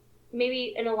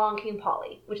maybe in Along Came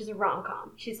Polly, which is a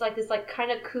rom-com. She's like this like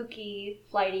kind of kooky,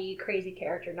 flighty, crazy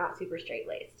character, not super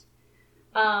straight-laced.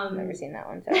 I've never seen that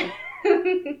one,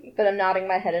 sorry. But I'm nodding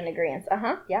my head in agreement.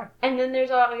 Yeah. And then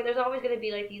there's always going to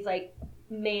be like these like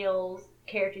male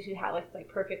characters who have like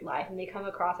perfect life, and they come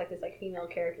across like this like female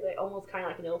character that almost kind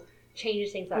of like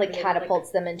changes things up. Like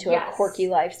catapults them into a quirky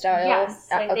lifestyle. Yes,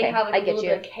 like okay, they have like I a get little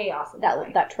you. bit of chaos in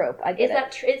that trope. I get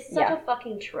it. It's such a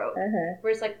fucking trope.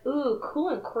 Where it's like, ooh, cool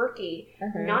and quirky,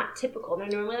 not typical. They're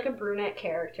normally like a brunette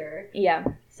character. Yeah.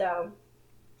 So.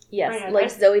 Yes, like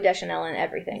Zooey Deschanel and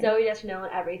everything. Zooey Deschanel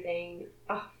and everything.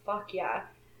 Oh, fuck yeah.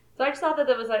 So I just thought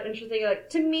that was like interesting. Like,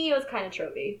 to me, it was kind of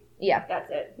tropey. Yeah. That's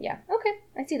it. Yeah. Okay.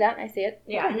 I see that. I see it.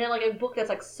 Yeah, okay. And then like a book that's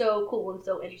like so cool and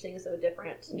so interesting and so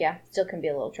different. Yeah. Still can be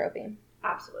a little tropey.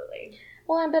 Absolutely.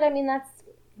 Well, but I mean, that's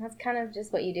kind of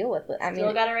just what you deal with. I mean,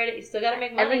 still gotta write it. You still gotta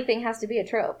make money. Everything has to be a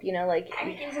trope, like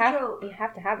everything's a trope. You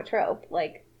have to have a trope,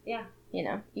 like yeah.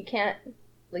 You can't,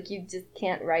 like you just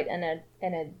can't write in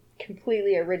a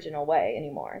completely original way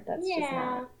anymore. That's just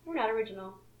not. We're not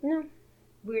original. No.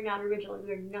 We're not original.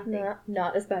 We're nothing.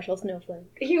 Not a special snowflake.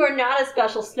 You are not a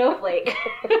special snowflake.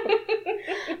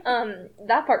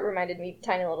 That part reminded me,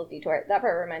 tiny little detour, that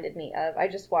part reminded me of, I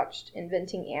just watched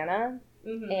Inventing Anna,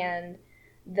 and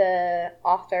the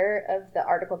author of the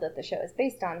article that the show is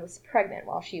based on was pregnant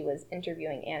while she was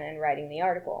interviewing Anna and writing the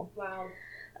article. Wow.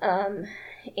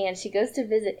 And she goes to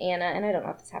visit Anna, and I don't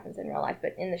know if this happens in real life,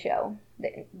 but in the show,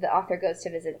 the author goes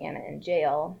to visit Anna in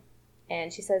jail,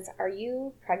 and she says, "Are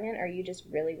you pregnant, or are you just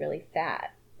really, really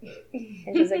fat?"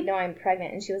 And she's like, "No, I'm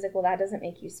pregnant." And she was like, "Well, that doesn't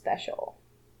make you special.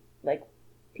 Like,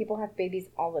 people have babies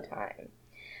all the time."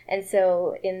 And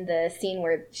so in the scene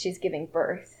where she's giving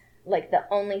birth, like, the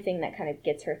only thing that kind of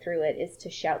gets her through it is to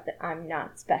shout that I'm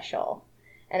not special.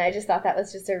 And I just thought that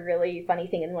was just a really funny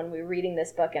thing. And when we were reading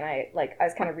this book, and I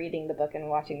was kind of reading the book and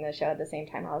watching the show at the same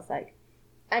time, I was like,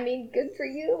 I mean, good for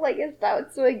you. Like, if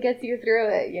that's what gets you through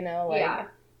it, Like, yeah.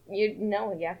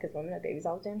 Because women have babies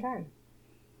all the damn time.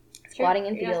 Squatting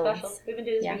in fields. Not special. We've been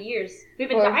doing this for years. We've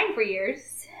been dying for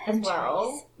years as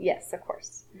well. Yes, of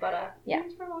course. But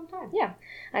for a long time. Yeah.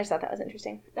 I just thought that was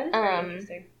interesting. That is very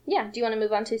interesting. Yeah. Do you want to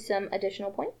move on to some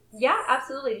additional points? Yeah,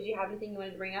 absolutely. Did you have anything you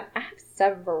wanted to bring up? I have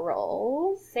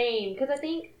several. Same. Because I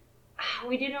think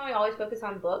we do normally always focus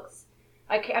on books.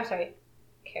 I'm sorry.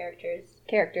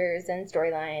 Characters and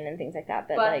storyline and things like that.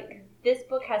 But like, this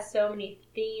book has so many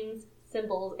themes,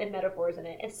 symbols, and metaphors in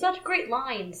it. And such great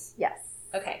lines. Yes.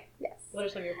 Okay. Yes. What are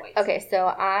some of your points? Okay,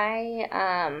 so I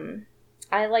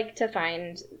like to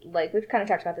find, like, we've kind of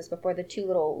talked about this before, the two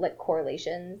little, like,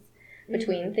 correlations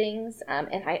between things.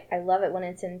 And I love it when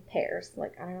it's in pairs.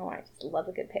 Like, I don't know why, I just love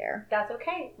a good pair. That's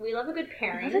okay. We love a good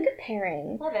pairing. I love a good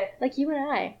pairing. Love it. Like you and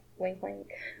I. Wink, wink.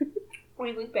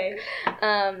 Wink, wink, babe.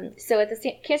 So at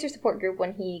the cancer support group,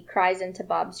 when he cries into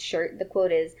Bob's shirt, the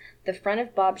quote is, "The front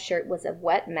of Bob's shirt was a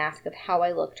wet mask of how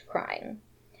I looked crying."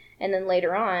 And then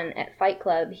later on at Fight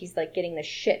Club, he's like getting the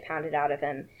shit pounded out of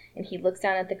him. And he looks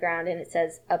down at the ground and it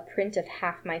says, "A print of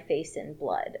half my face in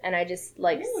blood." And I just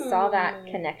like saw that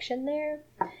connection there.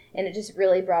 And it just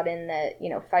really brought in that, you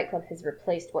know, Fight Club has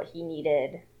replaced what he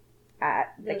needed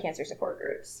at the cancer support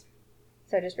groups.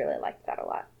 So I just really liked that a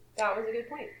lot. That was a good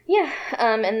point. Yeah.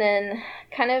 And then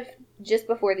kind of just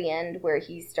before the end where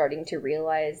he's starting to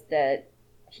realize that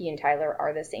he and Tyler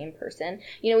are the same person.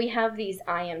 You know, we have these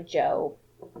 "I am Joe"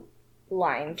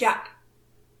 lines. Jack.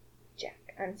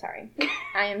 I'm sorry.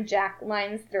 "I am Jack"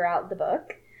 lines throughout the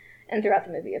book and throughout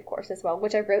the movie, of course, as well,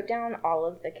 which I wrote down all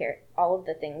of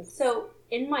the things. So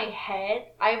in my head,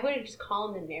 I would just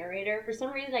call him the narrator. For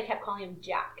some reason, I kept calling him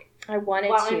Jack. I wanted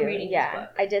while to. I'm reading yeah, this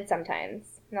book. I did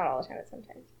sometimes. Not all the time, but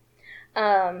sometimes.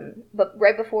 But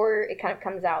right before it kind of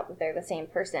comes out that they're the same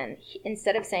person,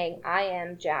 instead of saying "I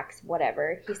am Jack's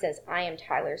whatever," he says "I am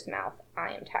Tyler's mouth,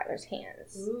 I am Tyler's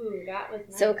hands." Ooh, that was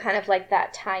nice. So kind of like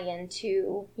that tie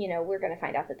into, you know, we're going to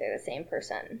find out that they're the same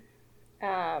person.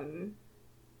 Yeah,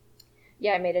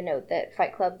 I made a note that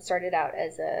Fight Club started out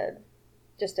as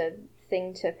just a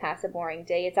thing to pass a boring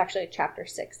day. It's actually chapter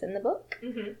 6 in the book,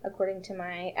 according to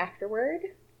my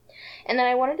afterword. And then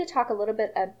I wanted to talk a little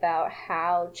bit about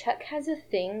how Chuck has a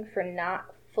thing for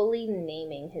not fully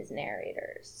naming his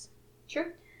narrators.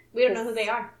 Sure. We don't know who they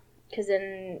are. Because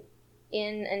in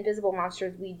Invisible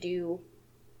Monsters, we do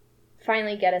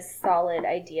finally get a solid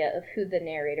idea of who the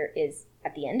narrator is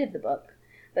at the end of the book.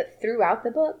 But throughout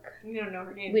the book, we don't know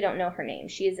her name. We don't know her name.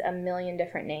 She has a million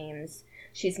different names.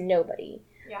 She's nobody.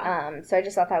 Yeah. So I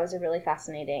just thought that was a really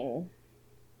fascinating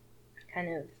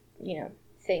kind of, you know,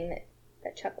 thing that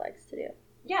Chuck likes to do.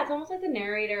 Yeah, it's almost like the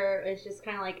narrator is just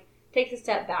kind of like takes a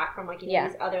step back from like, you know,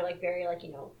 these other like very like,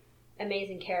 you know,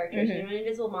 amazing characters. You know, in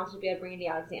Invisible Monsters we have Brandy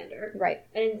Alexander. Right.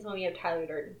 And in this one we have Tyler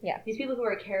Durden. Yeah. These people who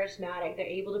are charismatic, they're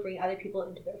able to bring other people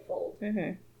into their fold.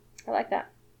 I like that.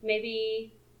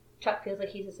 Maybe Chuck feels like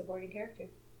he's a supporting character.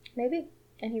 Maybe.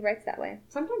 And he writes that way.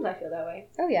 Sometimes I feel that way.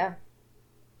 Oh, yeah.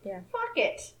 Yeah. Fuck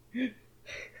it.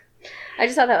 I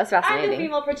just thought that was fascinating. I'm the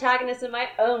female protagonist in my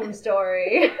own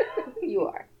story. You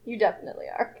are. You definitely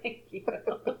are. Thank you.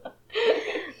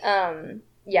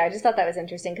 Yeah, I just thought that was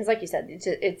interesting because, like you said,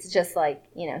 it's just like,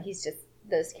 you know, he's just,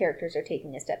 those characters are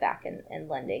taking a step back and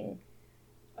lending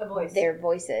a voice. Their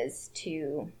voices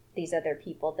to these other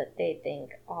people that they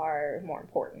think are more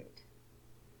important.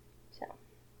 So.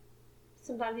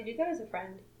 Sometimes you do that as a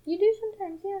friend. You do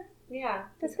sometimes, yeah. Yeah.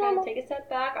 That's just kind normal. of take a step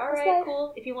back. All That's right, life.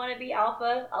 cool. If you want to be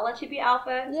alpha, I'll let you be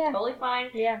alpha. It's totally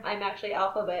fine. Yeah. I'm actually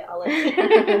alpha, but I'll let you. I'm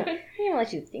gonna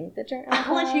let you think that you're alpha.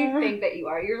 I'll let you think that you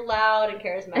are. You're loud and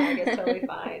charismatic. It's totally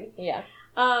fine. Yeah.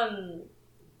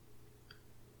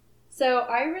 So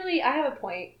I have a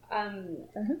point.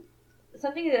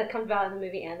 Something that comes out in the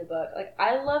movie and the book. Like,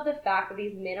 I love the fact that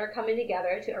these men are coming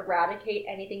together to eradicate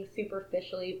anything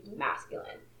superficially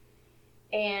masculine.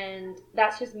 And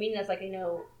that's just meaning that's like, you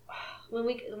know,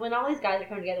 when all these guys are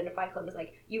coming together in a Fight Club, it's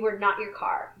like, you are not your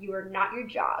car, you are not your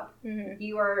job,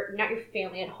 you are not your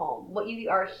family at home. What you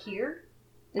are here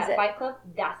at Fight Club,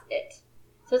 that's it.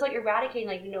 So it's like eradicating,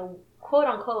 like, you know, quote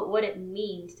unquote, what it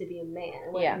means to be a man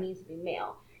and what it means to be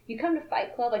male. You come to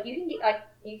Fight Club, like, you can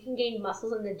gain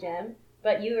muscles in the gym,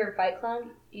 but you are Fight Club,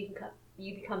 you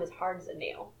become as hard as a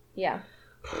nail. Yeah.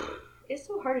 It's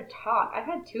so hard to talk. I've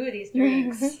had 2 of these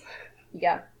drinks.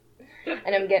 Yeah.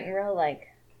 And I'm getting real, like,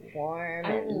 warm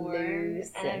and loose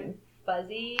and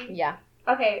fuzzy. Yeah.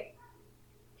 Okay.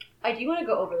 I do want to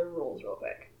go over the rules real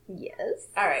quick. Yes.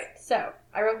 Alright, so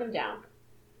I wrote them down.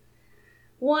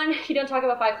 1, you don't talk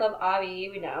about Fight Club, obviously,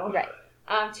 we know. Right.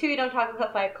 2, you don't talk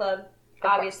about Fight Club,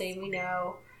 obviously, we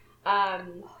know.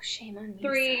 Shame on me.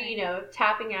 3, you know,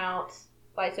 tapping out,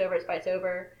 fight's over, it's fight's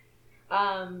over.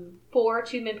 4,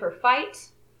 2 men per fight.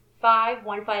 5,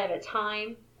 1 fight at a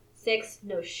time. 6,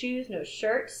 no shoes, no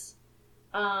shirts.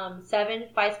 7,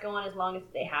 fights go on as long as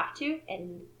they have to.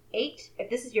 And 8, if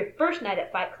this is your first night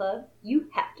at Fight Club, you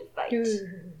have to fight.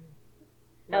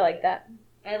 I like that.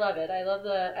 I love it. I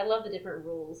love the different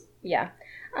rules. Yeah.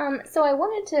 So I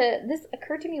wanted to, this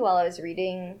occurred to me while I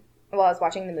was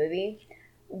watching the movie.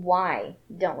 Why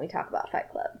don't we talk about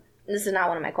Fight Club? This is not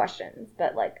one of my questions,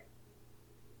 but like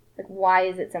why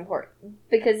is it so important?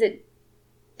 Because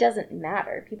doesn't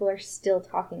matter. People are still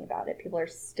talking about it. People are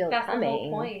still That's coming. the whole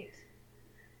point.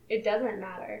 It doesn't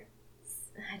matter.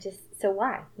 So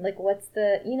why? Like, what's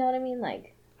the, you know what I mean?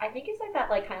 Like, I think it's like that,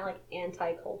 like, kind of like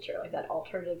anti-culture, like that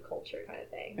alternative culture kind of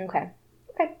thing. Okay,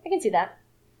 I can see that.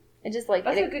 It just, like...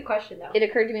 That's a good question, though. It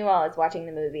occurred to me while I was watching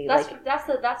the movie. That's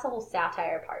the whole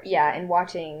satire part. Yeah, and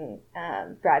watching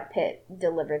Brad Pitt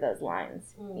deliver those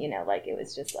lines. You know, like, it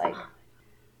was just like...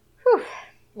 Whew.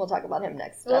 We'll talk about him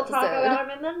next episode. We'll talk about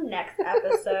him in the next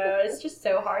episode. It's just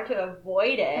so hard to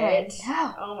avoid it.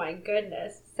 Oh my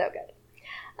goodness. So good.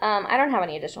 I don't have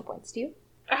any additional points. Do you?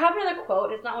 I have another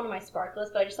quote. It's not one of my spark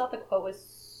lists, but I just thought the quote was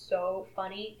so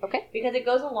funny. Okay. Because it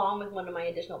goes along with one of my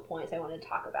additional points I wanted to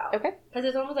talk about. Okay. Because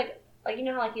it's almost like you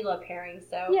know how like you love pairings,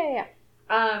 so yeah.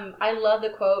 I love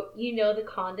the quote. You know, the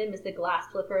condom is the glass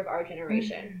flipper of our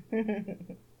generation.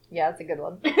 Yeah, that's a good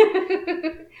one.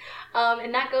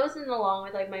 And that goes in along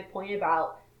with like my point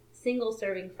about single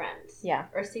serving friends. Yeah.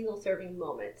 Or single serving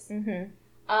moments. Mm-hmm.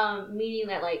 Meaning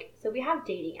that, like, so we have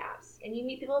dating apps, and you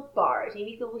meet people at bars, and you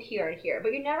meet people here and here,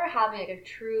 but you're never having, like, a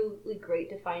truly great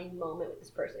defining moment with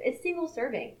this person. It's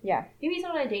single-serving. Yeah. You meet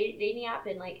someone on a dating app,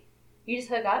 and, like, you just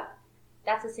hook up,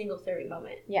 that's a single-serving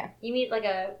moment. Yeah. You meet, like,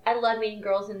 I love meeting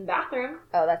girls in the bathroom.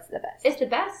 Oh, that's the best. It's the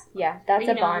best. Yeah, that's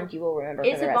a bond you will remember for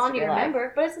the rest of your life. It's a bond you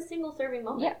remember, but it's a single-serving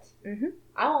moment. Yeah. Mm-hmm.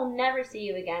 I will never see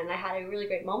you again, and I had a really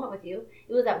great moment with you.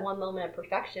 It was that one moment of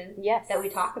perfection that we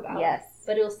talk about. Yes.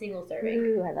 But it was single-serving.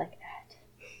 Ooh, I like that.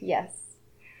 Yes.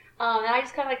 And I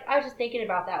just kind of I was just thinking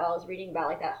about that while I was reading about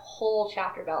like that whole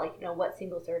chapter about like, you know, what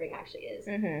single serving actually is.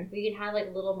 Mm-hmm. We can have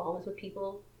like little moments with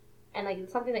people and like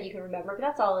it's something that you can remember, but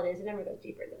that's all it is. It never goes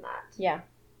deeper than that. Yeah.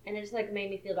 And it just like made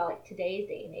me feel about like today's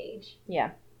day and age. Yeah.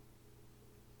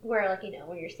 Where like, you know,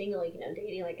 when you're single, like, you know,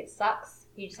 dating, like it sucks.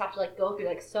 You just have to like go through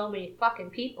like so many fucking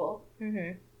people.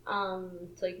 Mm-hmm.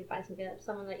 So you can find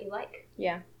someone that you like.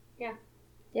 Yeah. Yeah.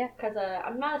 Yeah. Because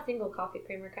I'm not a single coffee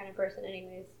creamer kind of person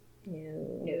anyways.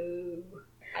 No.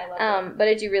 I love it. But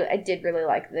I did really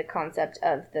like the concept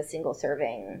of the single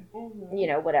serving, you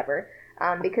know, whatever.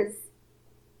 Because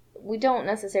we don't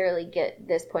necessarily get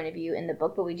this point of view in the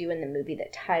book, but we do in the movie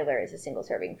that Tyler is a single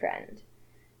serving friend.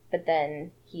 But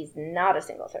then he's not a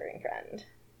single serving friend.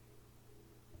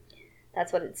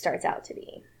 That's what it starts out to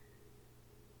be.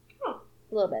 Oh.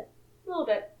 A little bit. A little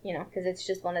bit. You know, because it's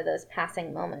just one of those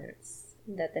passing moments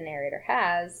that the narrator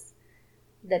has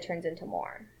that turns into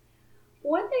more.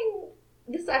 One thing,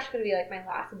 this is actually going to be like my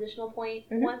last additional point.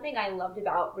 Mm-hmm. One thing I loved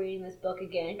about reading this book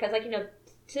again, because like, you know,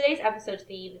 today's episode's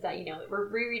theme is that, you know, we're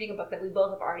rereading a book that we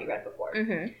both have already read before.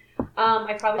 Mm-hmm.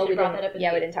 I probably should have brought that up in the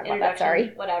we didn't talk about that,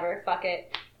 sorry. Whatever, fuck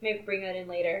it. Maybe bring that in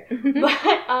later. But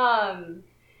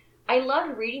I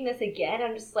loved reading this again.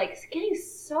 I'm just like getting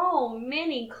so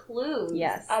many clues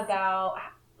about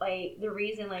like the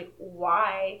reason, like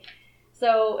why.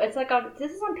 So it's like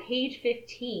this is on page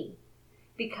 15.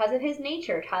 Because of his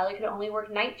nature, Tyler could only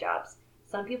work night jobs.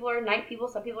 Some people are night people,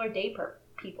 some people are day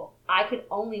people. I could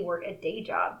only work a day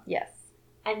job. Yes.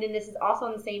 And then this is also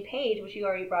on the same page, which you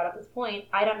already brought up this point.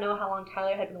 I don't know how long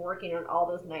Tyler had been working on all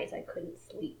those nights I couldn't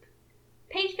sleep.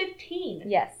 Page 15.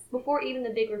 Yes. Before even the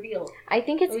big reveal. I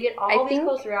think it's... And we get all these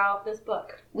quotes throughout this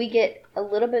book. We get a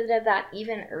little bit of that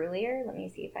even earlier. Let me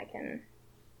see if I can...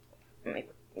 Let me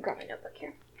grab my notebook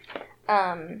here.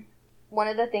 One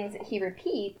of the things that he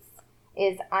repeats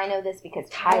is, I know this because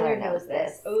Tyler knows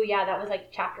this. Oh, yeah, that was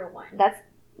like chapter 1. That's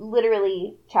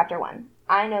literally chapter 1.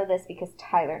 I know this because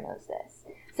Tyler knows this.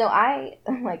 So I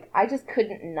just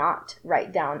couldn't not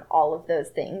write down all of those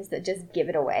things that just give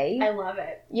it away. I love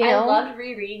it. You know? I loved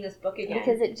rereading this book again.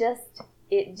 Because it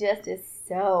just is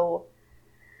so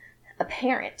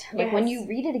apparent. Like when you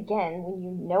read it again, when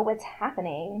you know what's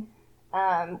happening,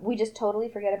 we just totally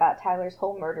forget about Tyler's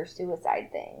whole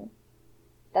murder-suicide thing.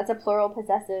 That's a plural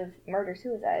possessive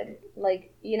murder-suicide.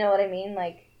 Like, you know what I mean?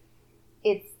 Like,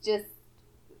 it's just...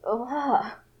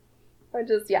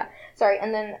 Sorry,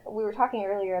 and then we were talking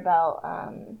earlier about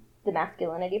the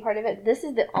masculinity part of it. This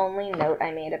is the only note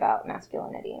I made about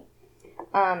masculinity.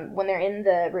 When they're in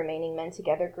the remaining men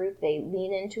together group, they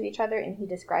lean into each other, and he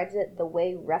describes it the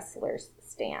way wrestlers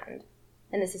stand.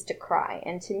 And this is to cry.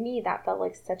 And to me, that felt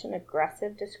like such an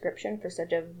aggressive description for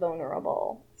such a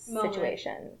vulnerable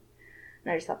situation.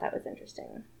 And I just thought that was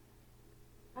interesting.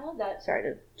 I love that. Sorry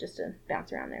to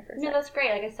bounce around there for a second. No, that's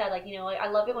great. Like I said, like, you know, like, I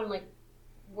love it when like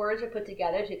words are put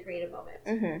together to create a moment.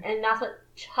 Mm-hmm. And that's what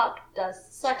Chuck does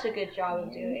such a good job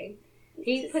of doing.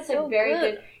 He puts so a very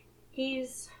good.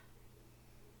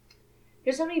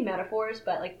 There's so many metaphors,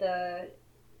 but like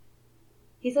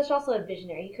he's such also a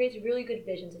visionary. He creates really good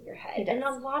visions in your head. And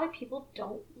a lot of people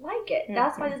don't like it. Mm-hmm.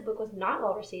 That's why this book was not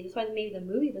well received. That's why maybe the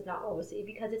movie was not well received,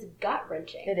 because it's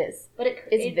gut-wrenching. It is. But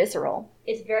it's visceral.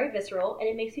 It's very visceral, and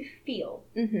it makes you feel.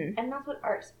 Mm-hmm. And that's what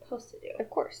art's supposed to do. Of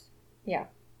course. Yeah.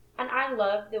 And I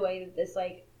love the way that this,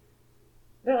 like,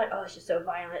 they're like, oh, it's just so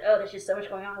violent. Oh, there's just so much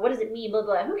going on. What does it mean? Blah,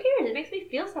 blah. Who cares? It makes me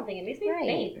feel something. It makes me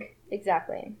think.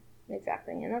 Exactly.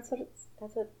 And that's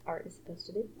what art is supposed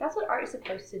to do. That's what art is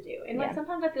supposed to do. And like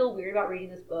sometimes I feel weird about reading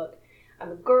this book.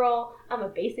 I'm a girl. I'm a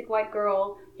basic white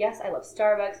girl. Yes, I love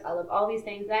Starbucks. I love all these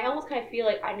things. And I almost kind of feel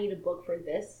like I need a book for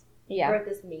this. Yeah. For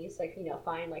this means, like, you know,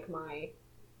 find like a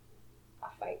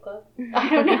Fight Club. I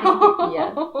don't know.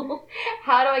 Yeah.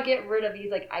 How do I get rid of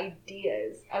these like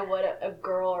ideas of what a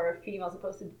girl or a female is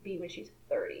supposed to be when she's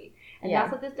 30? And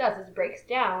that's what this does. This breaks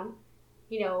down,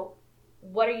 you know,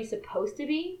 what are you supposed to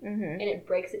be? Mm-hmm. And it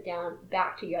breaks it down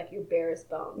back to you, like your barest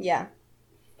bones. Yeah.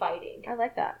 Fighting. I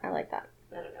like that. I don't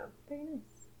know. Very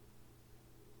nice.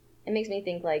 It makes me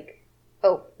think like,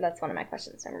 oh, that's one of my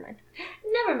questions. Never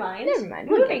mind.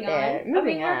 Moving on.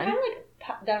 Moving we're on. kind of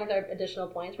like done with our additional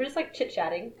points. We're just like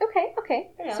chit-chatting. Okay.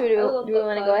 You know, so do we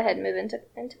want to go ahead and move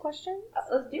into questions?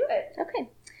 Let's do it. Okay.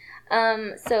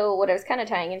 So what I was kind of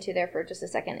tying into there for just a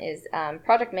second is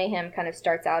Project Mayhem kind of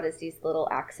starts out as these little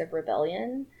acts of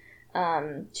rebellion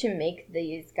to make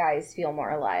these guys feel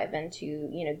more alive and to,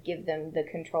 you know, give them the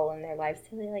control in their lives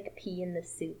to like pee in the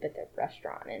soup at their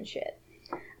restaurant and shit.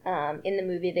 In the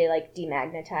movie, they like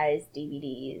demagnetize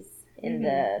DVDs in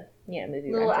the, you know,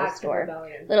 movie rental store.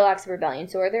 Little acts of rebellion.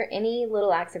 So are there any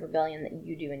little acts of rebellion that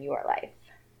you do in your life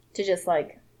to just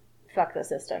like fuck the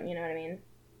system? You know what I mean?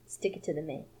 Stick it to the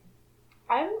man.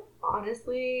 I'm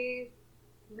honestly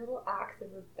little acts of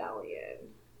rebellion.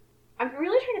 I'm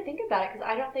really trying to think about it because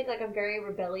I don't think like I'm very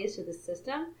rebellious to the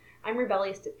system. I'm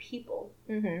rebellious to people.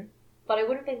 Mm-hmm. But I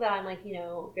wouldn't think that I'm like, you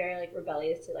know, very like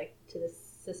rebellious to the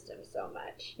system so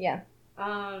much. Yeah. If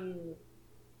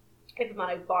I'm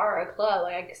at a bar or a club,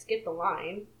 like I could skip the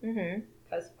line. Mm-hmm.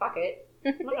 Because fuck it.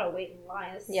 I'm not gonna wait in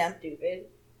line. That's stupid.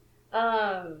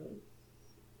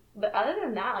 But other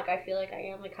than that, like, I feel like I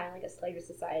am, like, kind of like a slave to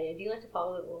society. I do like to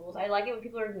follow the rules. I like it when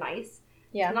people are nice.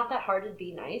 Yeah. It's not that hard to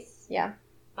be nice. Yeah.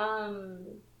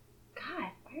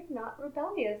 God, I'm not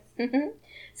rebellious. Mm-hmm.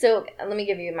 So, let me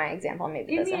give you my example.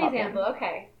 Maybe give this me will an help example. you.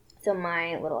 Okay. So,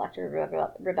 my little act of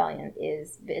rebellion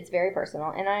it's very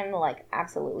personal. And I'm, like,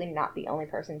 absolutely not the only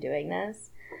person doing this.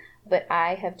 But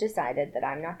I have decided that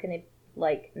I'm not going to,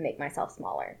 like, make myself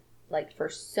smaller. Like, for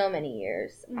so many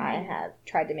years, I have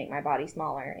tried to make my body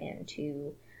smaller and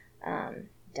to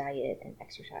diet and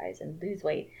exercise and lose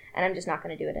weight. And I'm just not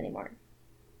going to do it anymore.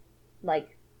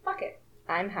 Like, fuck it.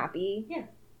 I'm happy. Yeah.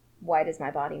 Why does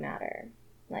my body matter?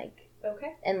 Like,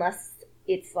 okay. Unless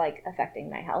it's, like, affecting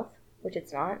my health, which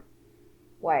it's not.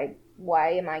 Why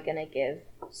am I going to give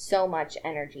so much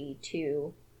energy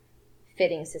to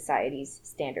fitting society's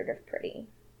standard of pretty?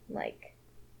 Like...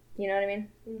 You know what I mean?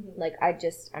 Mm-hmm. Like,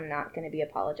 I'm not going to be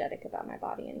apologetic about my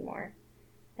body anymore.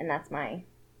 And that's my,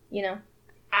 you know.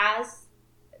 As,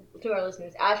 to our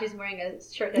listeners, as she's wearing a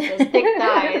shirt that says thick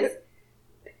thighs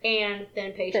and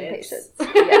thin patience.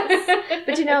 Yes.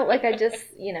 But, you know, like, I just,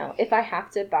 you know, if I have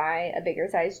to buy a bigger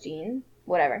size jean,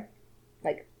 whatever.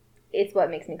 Like, it's what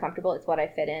makes me comfortable. It's what I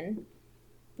fit in,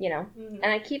 you know. Mm-hmm.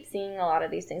 And I keep seeing a lot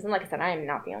of these things. And like I said, I am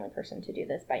not the only person to do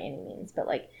this by any means. But,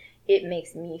 like, it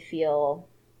makes me feel...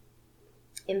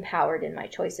 empowered in my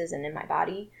choices and in my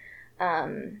body,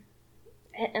 and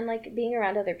like being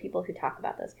around other people who talk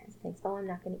about those kinds of things. Oh, I'm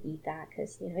not going to eat that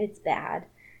because, you know, it's bad.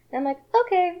 And I'm like,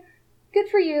 okay, good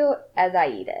for you, as I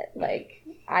eat it. Like,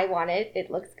 I want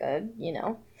it looks good, you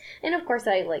know. And of course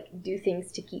I like do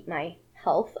things to keep my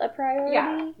health a priority.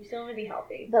 Yeah, you still want to be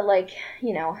healthy. But like,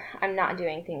 you know, I'm not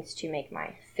doing things to make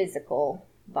my physical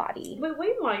body. But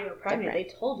wait, while you were pregnant, they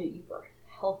told you were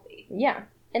healthy. Yeah.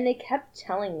 And they kept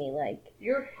telling me, like,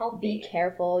 you're healthy. Be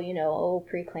careful, you know,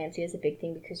 preeclampsia is a big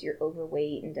thing because you're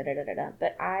overweight and da-da-da-da-da.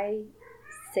 But I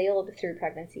sailed through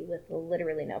pregnancy with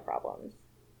literally no problems.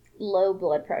 Low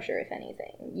blood pressure, if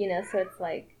anything. You know, so it's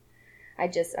like,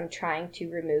 I'm trying to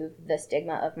remove the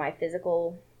stigma of my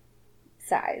physical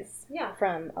size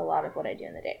from a lot of what I do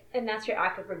in the day. And that's your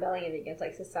act of rebellion against,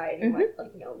 like, society and what,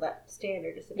 like, you know, that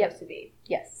standard is supposed to be.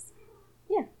 Yes.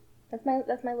 Yeah. That's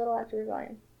my little act of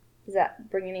rebellion. Does that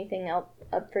bring anything else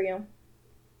up for you?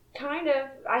 Kind of.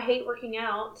 I hate working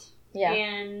out. Yeah.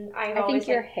 And I think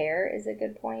your hair is a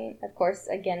good point. Of course,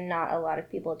 again, not a lot of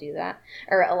people do that.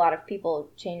 Or a lot of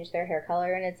people change their hair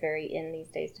color, and it's very in these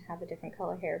days to have a different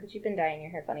color hair. But you've been dyeing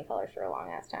your hair funny colors for a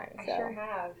long-ass time. So, I sure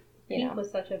have. Pink was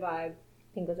such a vibe.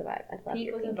 Pink was a vibe. I love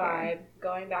Pink was a vibe.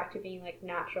 Going back to being like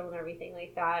natural and everything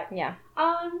like that. Yeah.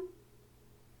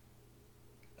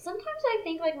 Sometimes I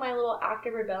think like my little act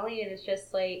of rebellion is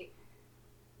just like,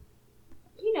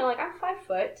 you know, like I'm 5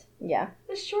 foot. Yeah.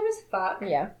 It's short as fuck.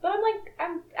 Yeah. But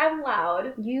I'm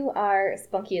loud. You are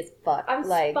spunky as fuck. I'm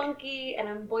spunky and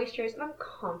I'm boisterous and I'm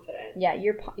confident. Yeah,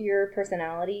 your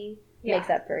personality makes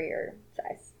up for your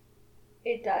size.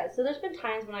 It does. So there's been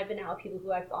times when I've been out with people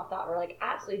who I thought were like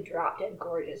absolutely drop dead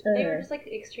gorgeous, but they were just like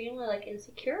extremely like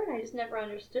insecure, and I just never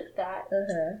understood that.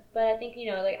 But I think,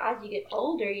 you know, like as you get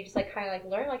older, you just like kind of like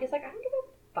learn like it's like I don't give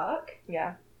a fuck.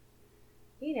 Yeah.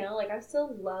 You know, like I'm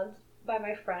still loved by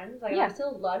my friends. Like I'm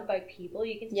still loved by people.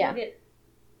 You can still get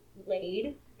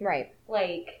laid. Right.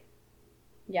 Like.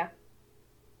 Yeah.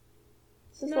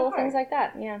 It's just little things like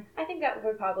that. Yeah. I think that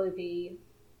would probably be.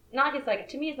 Not just like,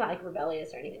 to me it's not like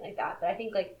rebellious or anything like that, but I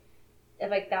think like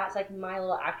if like that's like my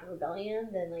little act of rebellion,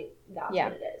 then like that's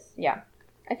what it is. Yeah.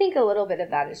 I think a little bit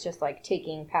of that is just like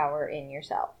taking power in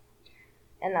yourself.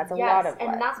 And that's a lot of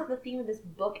and that's what the theme of this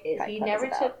book is. He never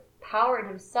took power in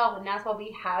himself, and that's why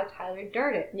we have Tyler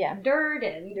Durden. Yeah.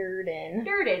 Durden.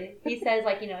 He says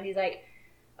like, you know, he's like,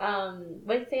 what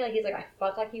did he say? Like he's like, I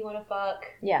fuck like you want to fuck.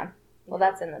 Yeah. Well,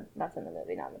 that's in the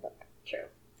movie, not in the book. True.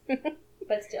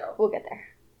 But still. We'll get there.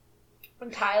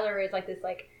 And Tyler is like this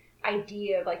like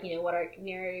idea of like, you know, what our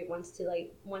narrator wants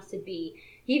to be.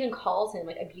 He even calls him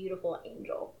like a beautiful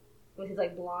angel with his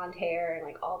like blonde hair and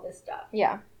like all this stuff.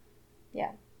 Yeah.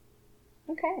 Yeah.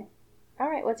 Okay.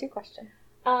 All right. What's your question?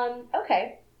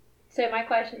 Okay. So my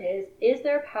question is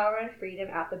there power and freedom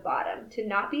at the bottom to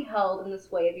not be held in the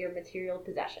sway of your material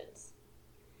possessions?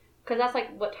 Because that's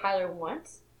like what Tyler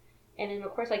wants. And then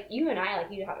of course like you and I,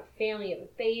 like you have a family, you have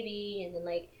a baby, and then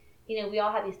like, you know, we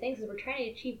all have these things because we're trying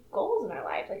to achieve goals in our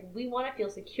life. Like, we want to feel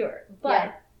secure.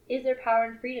 But is there power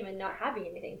and freedom in not having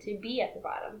anything to be at the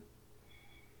bottom?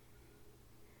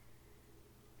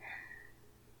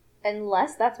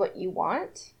 Unless that's what you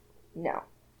want, no.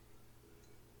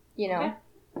 You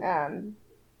know?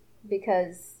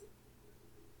 Because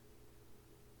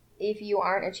if you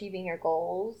aren't achieving your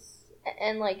goals,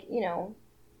 and like, you know,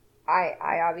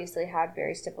 I obviously had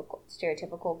very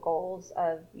stereotypical goals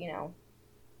of, you know,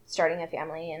 starting a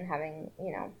family and having,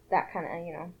 you know, that kind of,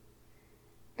 you know,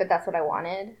 but that's what I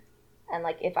wanted. And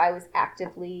like, if I was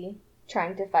actively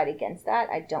trying to fight against that,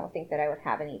 I don't think that I would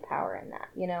have any power in that,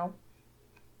 you know?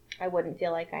 I wouldn't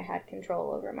feel like I had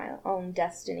control over my own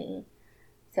destiny,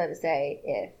 so to say,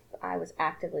 if I was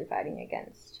actively fighting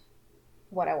against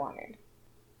what I wanted.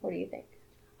 What do you think?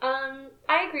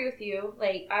 I agree with you.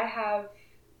 Like,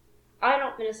 I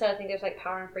don't necessarily think there's like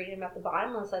power and freedom at the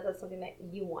bottom unless that's something that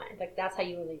you want. Like that's how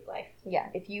you want to live life. Yeah,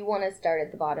 if you want to start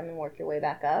at the bottom and work your way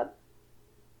back up,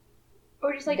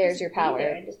 or just like there's just your power be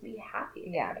there and just be happy.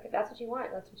 Yeah, like, if that's what you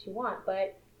want, that's what you want.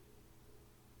 But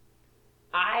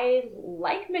I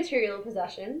like material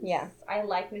possessions. Yeah, I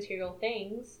like material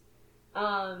things.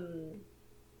 I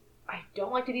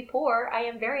don't like to be poor. I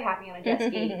am very happy on a jet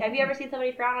ski. Have you ever seen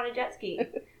somebody frown on a jet ski?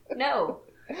 No.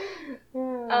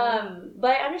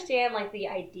 But I understand like the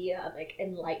idea of like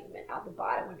enlightenment at the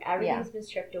bottom when everything's been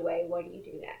stripped away. What do you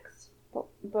do next?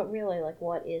 But really, like,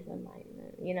 what is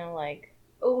enlightenment? You know, like.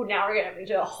 Oh, now we're getting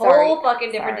into a whole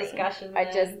fucking different discussion. I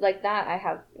just like that. I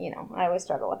have, you know, I always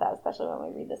struggle with that, especially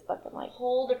when we read this book. I'm like,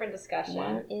 whole different discussion.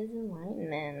 What is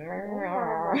enlightenment?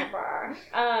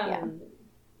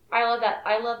 I love that.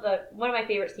 I love one of my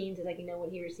favorite scenes is like, you know, when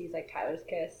he receives like Tyler's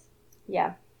kiss.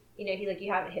 Yeah. You know, he's like,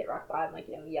 you haven't hit rock bottom. Like,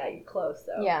 you know, yeah, you're close,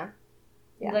 though. Yeah.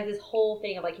 It's like this whole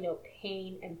thing of, like, you know,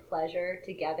 pain and pleasure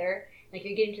together. Like,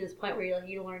 you're getting to this point where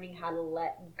you're learning how to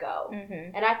let go.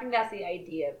 Mm-hmm. And I think that's the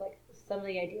idea of, like, some of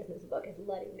the ideas in this book is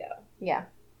letting go. Yeah.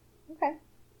 Okay.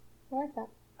 I like that.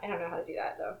 I don't know how to do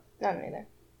that, though. I don't either.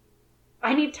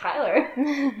 I need Tyler.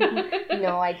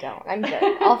 No, I don't. I'm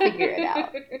good. I'll figure it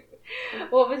out.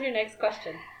 What was your next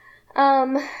question?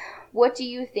 What do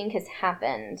you think has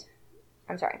happened?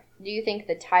 I'm sorry. Do you think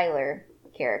the Tyler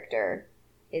character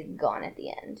is gone at the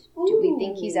end? Ooh. Do we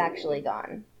think he's actually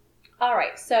gone? All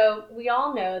right. So we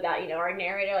all know that, you know, our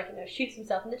narrator, like, you know, shoots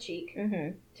himself in the cheek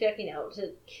to, like, you know,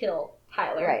 to kill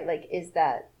Tyler. Right. Like, is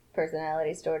that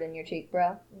personality stored in your cheek,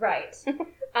 bro? Right.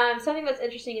 Something that's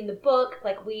interesting in the book,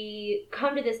 like, we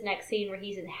come to this next scene where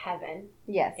he's in heaven.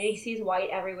 Yes. And he sees white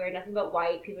everywhere, nothing but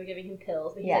white. People are giving him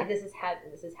pills. But he's like, this is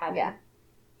heaven. This is heaven. Yeah.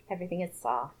 Everything is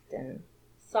soft and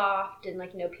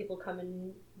like, you know, people come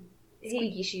and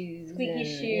squeaky shoes.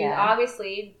 Yeah.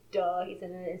 Obviously, duh, he's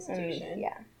in an institution.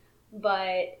 Yeah.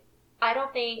 But I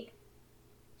don't think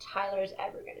Tyler's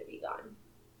ever going to be gone.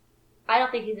 I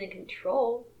don't think he's in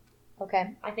control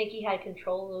Okay. I think he had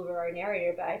control over our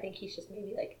narrator, but I think he's just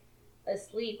maybe like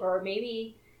asleep, or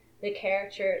maybe the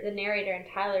narrator and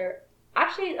Tyler.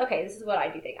 Actually, okay, this is what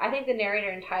I do think. I think the narrator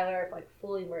and Tyler are like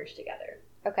fully merged together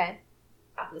Okay.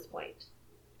 at this point.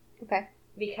 Okay.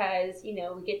 Because,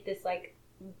 we get this like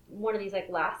one of these like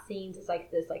last scenes is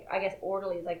like this like I guess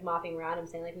orderly is like mopping around him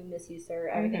saying like, we miss you, sir,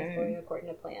 everything's going according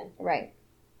to plan. Right.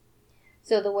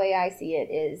 So the way I see it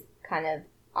is kind of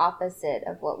opposite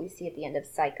of what we see at the end of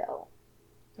Psycho.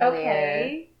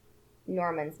 Okay. Where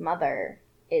Norman's mother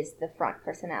is the front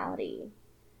personality.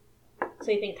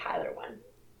 So you think Tyler won?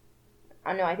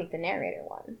 Oh no, I think the narrator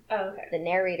won. Oh, okay. The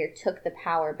narrator took the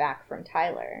power back from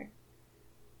Tyler.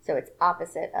 So it's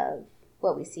opposite of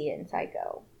what we see in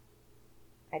Psycho.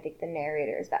 I think the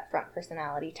narrator is that front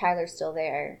personality. Tyler's still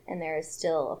there, and there is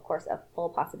still, of course, a full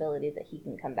possibility that he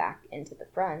can come back into the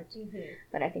front. Mm-hmm.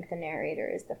 But I think the narrator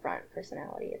is the front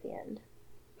personality at the end.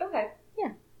 Okay.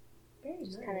 Yeah. Very nice.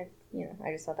 Just kind of,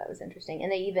 I just thought that was interesting.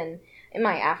 And they even, in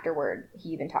my afterword, he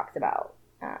even talks about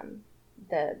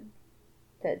the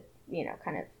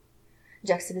kind of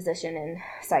juxtaposition in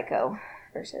Psycho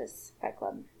versus Fight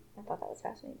Club. I thought that was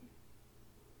fascinating.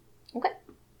 Okay.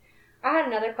 I had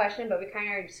another question, but we kind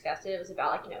of already discussed it. It was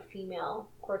about, female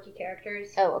quirky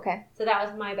characters. Oh, okay. So that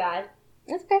was my bad.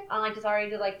 That's okay. I'm, just already,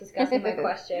 discussing my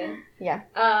question. Yeah.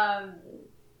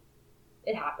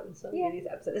 It happens in these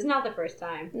episodes. It's not the first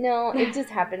time. No, it just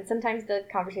happens. Sometimes the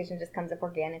conversation just comes up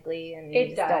organically, and you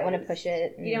just don't want to push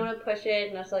it. You don't want to push it,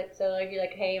 and that's you're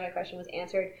like, hey, my question was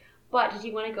answered. But did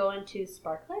you want to go into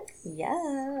Sparklets? Yes.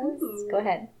 Ooh. Go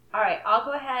ahead. All right, I'll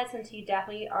go ahead since you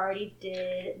definitely already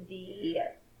did the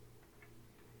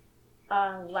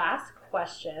last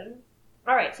question.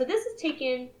 All right, so this is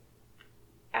taken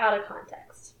out of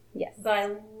context. Yes. But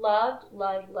I loved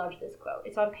this quote.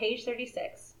 It's on page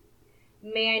 36.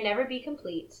 May I never be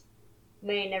complete.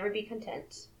 May I never be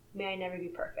content. May I never be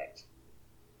perfect.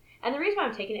 And the reason why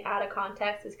I'm taking it out of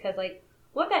context is because,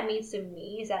 what that means to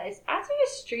me is that it's actually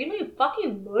extremely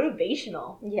fucking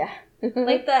motivational. Yeah.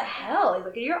 The hell?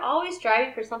 You're always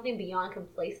striving for something beyond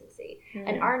complacency. Mm-hmm.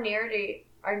 And our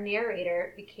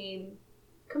narrator became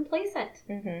complacent.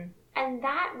 Mm-hmm. And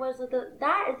that is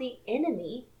the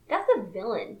enemy. That's the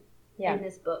villain in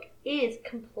this book, is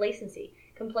complacency.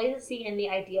 Complacency in the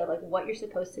idea of what you're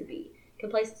supposed to be.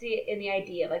 Complacency in the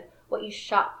idea of what you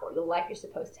shot for, the life you're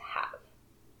supposed to have.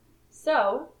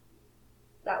 So,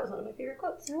 that was one of my favorite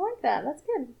quotes. I like that. That's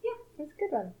good. Yeah. That's a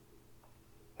good one.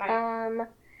 Right.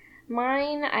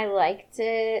 Mine, I liked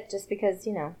it just because,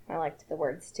 I liked the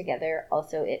words together.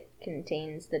 Also, it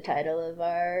contains the title of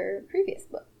our previous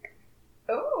book.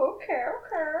 Oh, okay.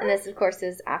 And this, of course,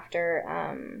 is after,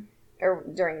 or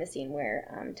during the scene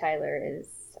where Tyler is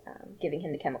giving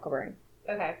him the chemical burn.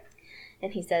 Okay.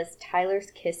 And he says,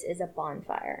 Tyler's kiss is a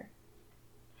bonfire.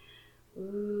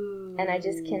 Ooh. And I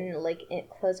just can,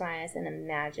 close my eyes and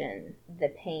imagine the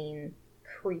pain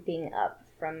creeping up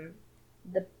from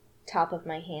the top of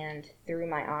my hand through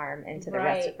my arm into the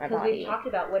rest of my body. Because we talked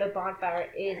about what a bonfire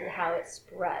is and how it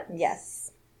spreads.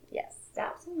 Yes.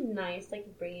 That was nice,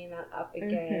 bringing that up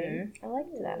again. Mm-hmm. I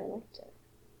liked that. I liked it.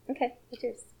 Okay, what's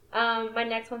yours? My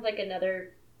next one's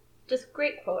another just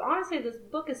great quote. Honestly, this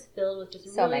book is filled with just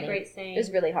so really many great sayings. It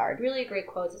was really hard. Really great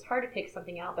quotes. It's hard to pick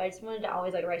something out, but I just wanted to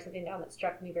always write something down that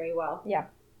struck me very well. Yeah.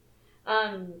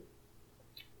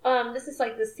 This is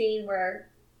the scene where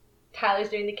Tyler's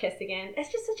doing the kiss again. It's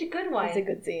just such a good one. It's a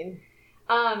good scene.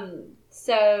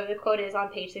 So the quote is on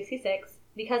page 66.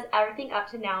 Because everything up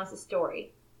to now is a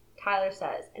story, Tyler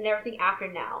says, and everything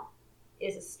after now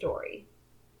is a story.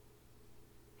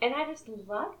 And I just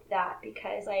loved that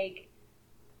because,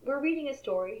 we're reading a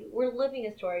story, we're living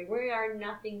a story, we are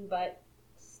nothing but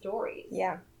stories.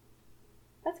 Yeah.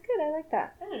 That's good, I like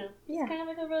that. I don't know. Yeah. It's kind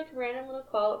of a really random little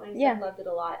quote, and I just loved it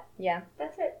a lot. Yeah.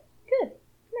 That's it. Good.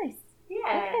 Nice.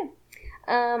 Yeah.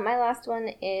 Okay. My last one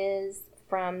is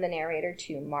from the narrator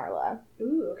to Marla.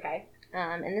 Ooh, okay.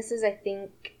 And this is, I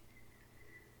think,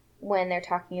 when they're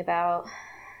talking about,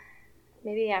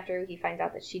 maybe after he finds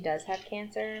out that she does have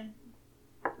cancer,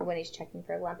 or when he's checking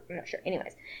for a lump, I'm not sure.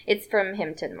 Anyways, it's from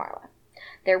him to Marla.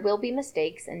 There will be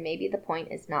mistakes, and maybe the point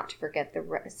is not to forget the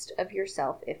rest of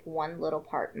yourself if one little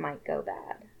part might go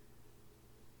bad.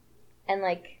 And,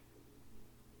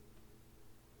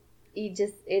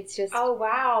 it's just... Oh,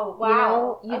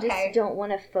 wow. You just don't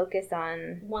want to focus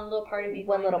on... One little part of you.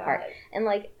 One little part. And,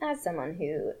 as someone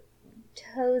who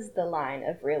toes the line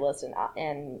of realist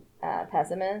and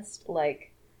pessimist,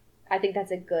 I think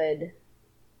that's a good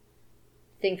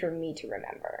thing for me to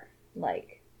remember.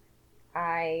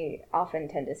 I often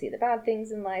tend to see the bad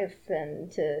things in life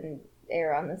and to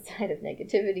err on the side of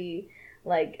negativity,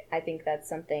 Like, I think that's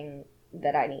something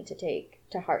that I need to take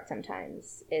to heart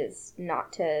sometimes, is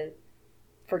not to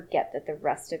forget that the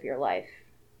rest of your life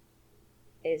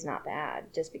is not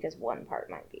bad just because one part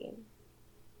might be.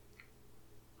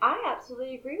 I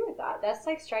absolutely agree with that. That's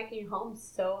like striking home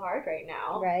so hard right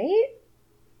now. Right?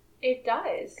 It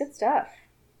does. Good stuff.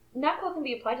 And that quote can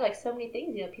be applied to like so many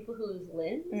things. You know, people who lose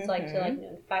limbs, like to like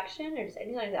infection or just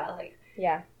anything like that. Like,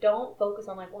 yeah, don't focus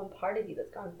on like one part of you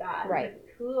that's gone bad. Right.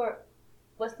 Like,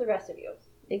 what's the rest of you?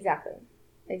 Exactly.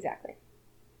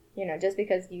 You know, just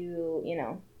because you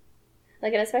know,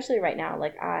 like, and especially right now,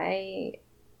 like, I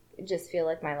just feel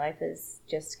like my life is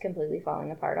just completely falling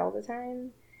apart all the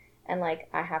time. And, like,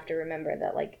 I have to remember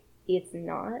that, like, it's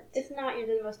not. It's not. You're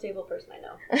the most stable person I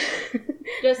know.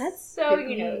 Just that's so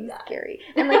you know that. Scary.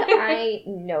 And, like, I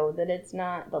know that it's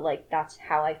not, but, like, that's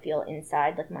how I feel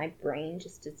inside. Like, my brain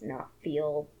just does not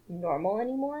feel normal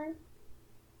anymore.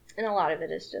 And a lot of it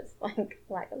is just, like,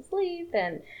 lack of sleep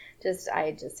and just,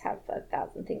 I just have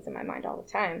 1,000 things in my mind all the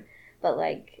time. But,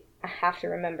 like, I have to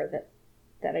remember that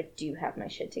I do have my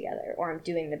shit together, or I'm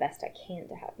doing the best I can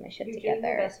to have my shit together. You're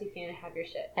doing the best you can to have your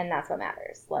shit. And that's what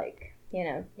matters. Like, you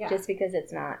know, just because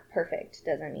it's not perfect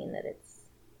doesn't mean that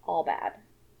it's all bad.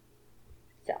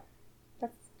 So,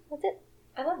 that's it.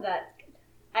 I love that.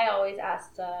 I always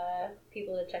asked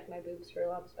people to check my boobs for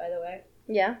lumps, by the way.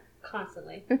 Yeah?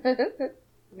 Constantly.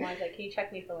 I'm always like, can you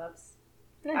check me for lumps?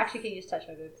 Nice. Actually, can you just touch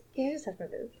my boobs? Can you just touch my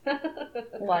boobs?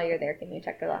 While you're there, can you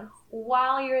check the lumps?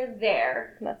 While you're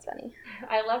there. That's funny.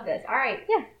 I love this. All right.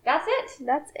 Yeah. That's it.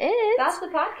 That's it. That's the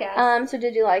podcast. So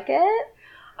did you like it?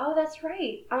 Oh, that's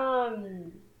right.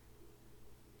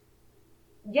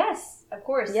 Yes, of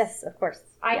course. Yes, of course.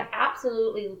 I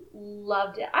absolutely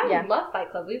loved it. I love Fight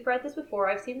Club. We've read this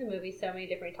before. I've seen the movie so many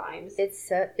different times.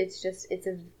 It's a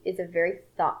very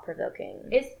thought-provoking.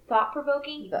 It's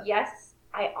thought-provoking. Book. Yes.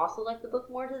 I also like the book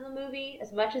more than the movie.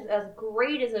 As much as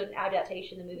great as an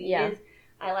adaptation the movie is,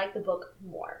 I like the book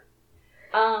more.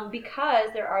 Because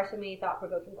there are so many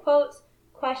thought-provoking quotes,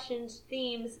 questions,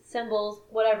 themes, symbols,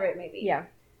 whatever it may be. Yeah.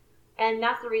 And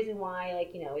that's the reason why,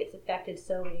 like, you know, it's affected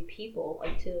so many people,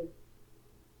 like, to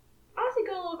honestly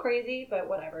go a little crazy, but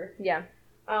whatever. Yeah.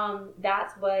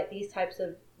 That's what these types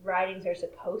of writings are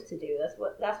supposed to do.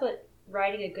 That's what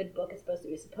writing a good book is supposed to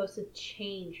do. It's supposed to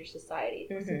change your society.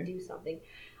 It's supposed to do something.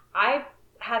 I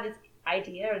have this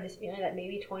idea or this feeling that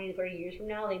maybe 20 to 30 years from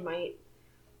now, they might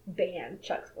ban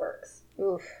Chuck's works.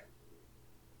 Oof.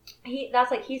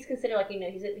 He's considered, like, you know,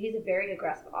 he's a very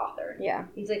aggressive author. Yeah.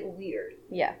 He's, like, weird.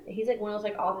 Yeah. He's, like, one of those,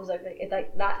 like, authors, like if,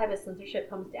 like, that type of censorship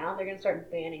comes down, they're going to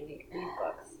start banning these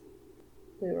books.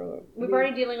 We're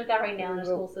already dealing with that right now in the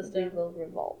school system. We will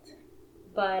revolt.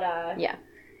 But, yeah.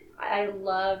 I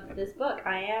love this book.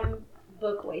 I am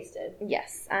book wasted.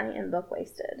 Yes, I am book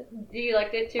wasted. Do you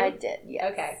like it too? I did,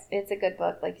 yes. Okay. It's a good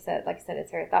book, like I said,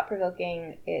 it's very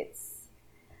thought-provoking. It's,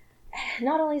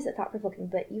 not only is it thought-provoking,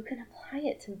 but you can apply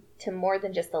it to more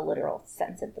than just the literal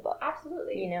sense of the book.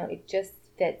 Absolutely. You know, it just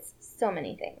fits so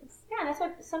many things. Yeah, that's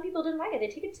why some people didn't like it. They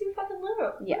take it too fucking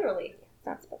literally. Yeah. It's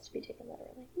not supposed to be taken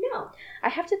literally. No. I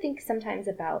have to think sometimes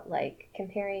about, like,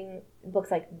 comparing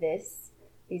books like this,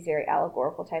 these very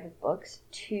allegorical type of books,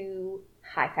 to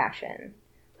high fashion,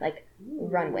 like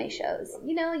runway shows.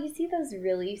 You know, you see those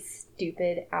really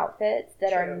stupid outfits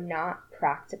that are not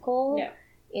practical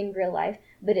in real life,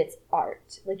 but it's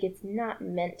art. Like, it's not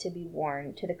meant to be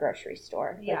worn to the grocery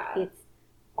store. Yeah. Like, it's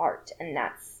art, and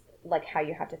that's, like, how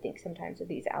you have to think sometimes of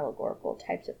these allegorical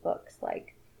types of books.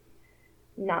 Like,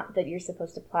 not that you're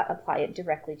supposed to apply it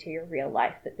directly to your real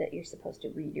life, but that you're supposed to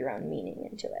read your own meaning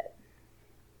into it.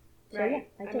 So, right.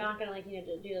 Yeah, I'm not going to, like, you know,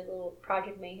 do like little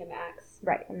Project Mayhem acts.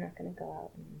 Right. I'm not going to go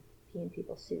out and pee in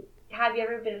people's soup. Have you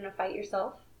ever been in a fight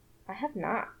yourself? I have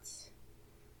not.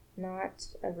 Not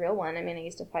a real one. I mean, I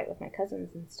used to fight with my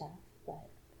cousins and stuff, but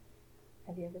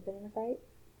have you ever been in a fight?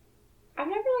 I've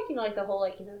never, like, you know, like the whole,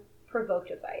 like, you know,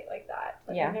 provoked a fight like that.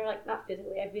 Like, I've never, like, not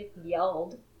physically, I've been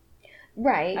yelled.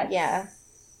 Right, at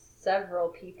several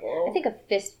people. I think a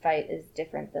fist fight is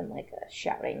different than, like, a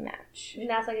shouting match. And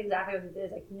that's, like, exactly what it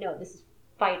is. Like, no, this is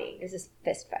fighting. This is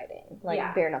fist fighting.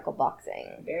 Like, bare-knuckle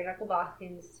boxing. Bare-knuckle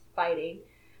boxing is fighting.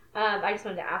 I just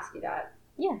wanted to ask you that.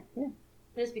 Yeah.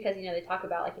 Just because, you know, they talk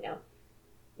about, like, you know,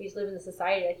 we just live in a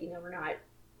society, like, you know, we're not,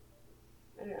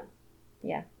 I don't know.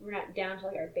 Yeah. We're not down to,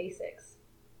 like, our basics.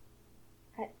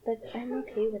 But I'm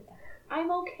okay with that.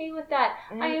 I'm okay with that.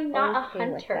 I am not a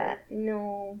hunter.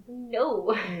 No.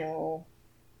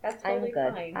 That's totally I'm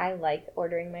good. fine. I like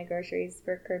ordering my groceries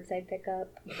for curbside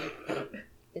pickup.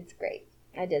 It's great.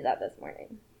 I did that this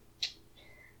morning.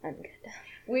 I'm good.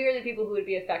 We are the people who would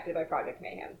be affected by Project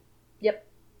Mayhem. Yep.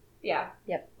 Yeah.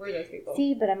 Yep. We're those people.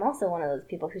 See, but I'm also one of those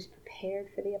people who's prepared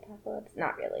for the apocalypse.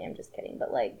 Not really, I'm just kidding.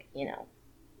 But, like, you know,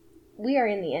 we are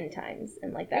in the end times,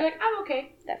 and, like, that... You're like, I'm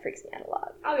okay. That freaks me out a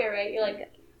lot. I'll be alright. You're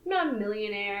like, I'm not a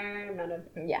millionaire. I'm not a...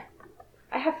 Yeah.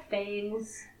 I have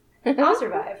fangs. I'll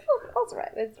survive. I'll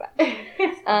survive. It's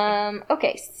fine.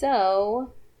 Okay,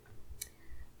 so...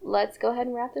 Let's go ahead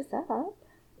and wrap this up.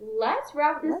 Let's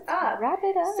wrap this up. Wrap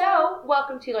it up. So,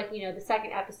 welcome to, like, you know, the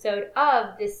second episode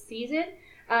of this season.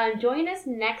 Join us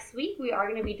next week. We are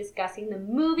going to be discussing the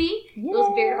movie. Yay. It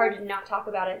was very hard to not talk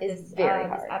about it It's very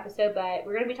hard. this episode, but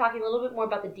we're going to be talking a little bit more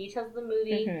about the details of the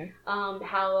movie,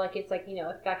 how, like, it's, like, you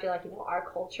know, affected, like, you know, our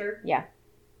culture. Yeah.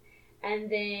 And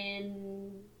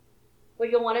then what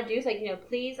you'll want to do is, like, you know,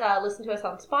 please listen to us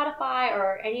on Spotify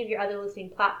or any of your other listening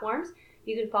platforms.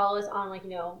 You can follow us on, like,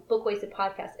 you know, Book Wasted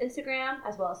Podcast Instagram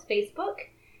as well as Facebook.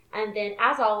 And then,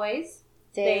 as always,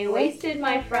 stay wasted,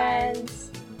 my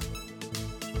friends.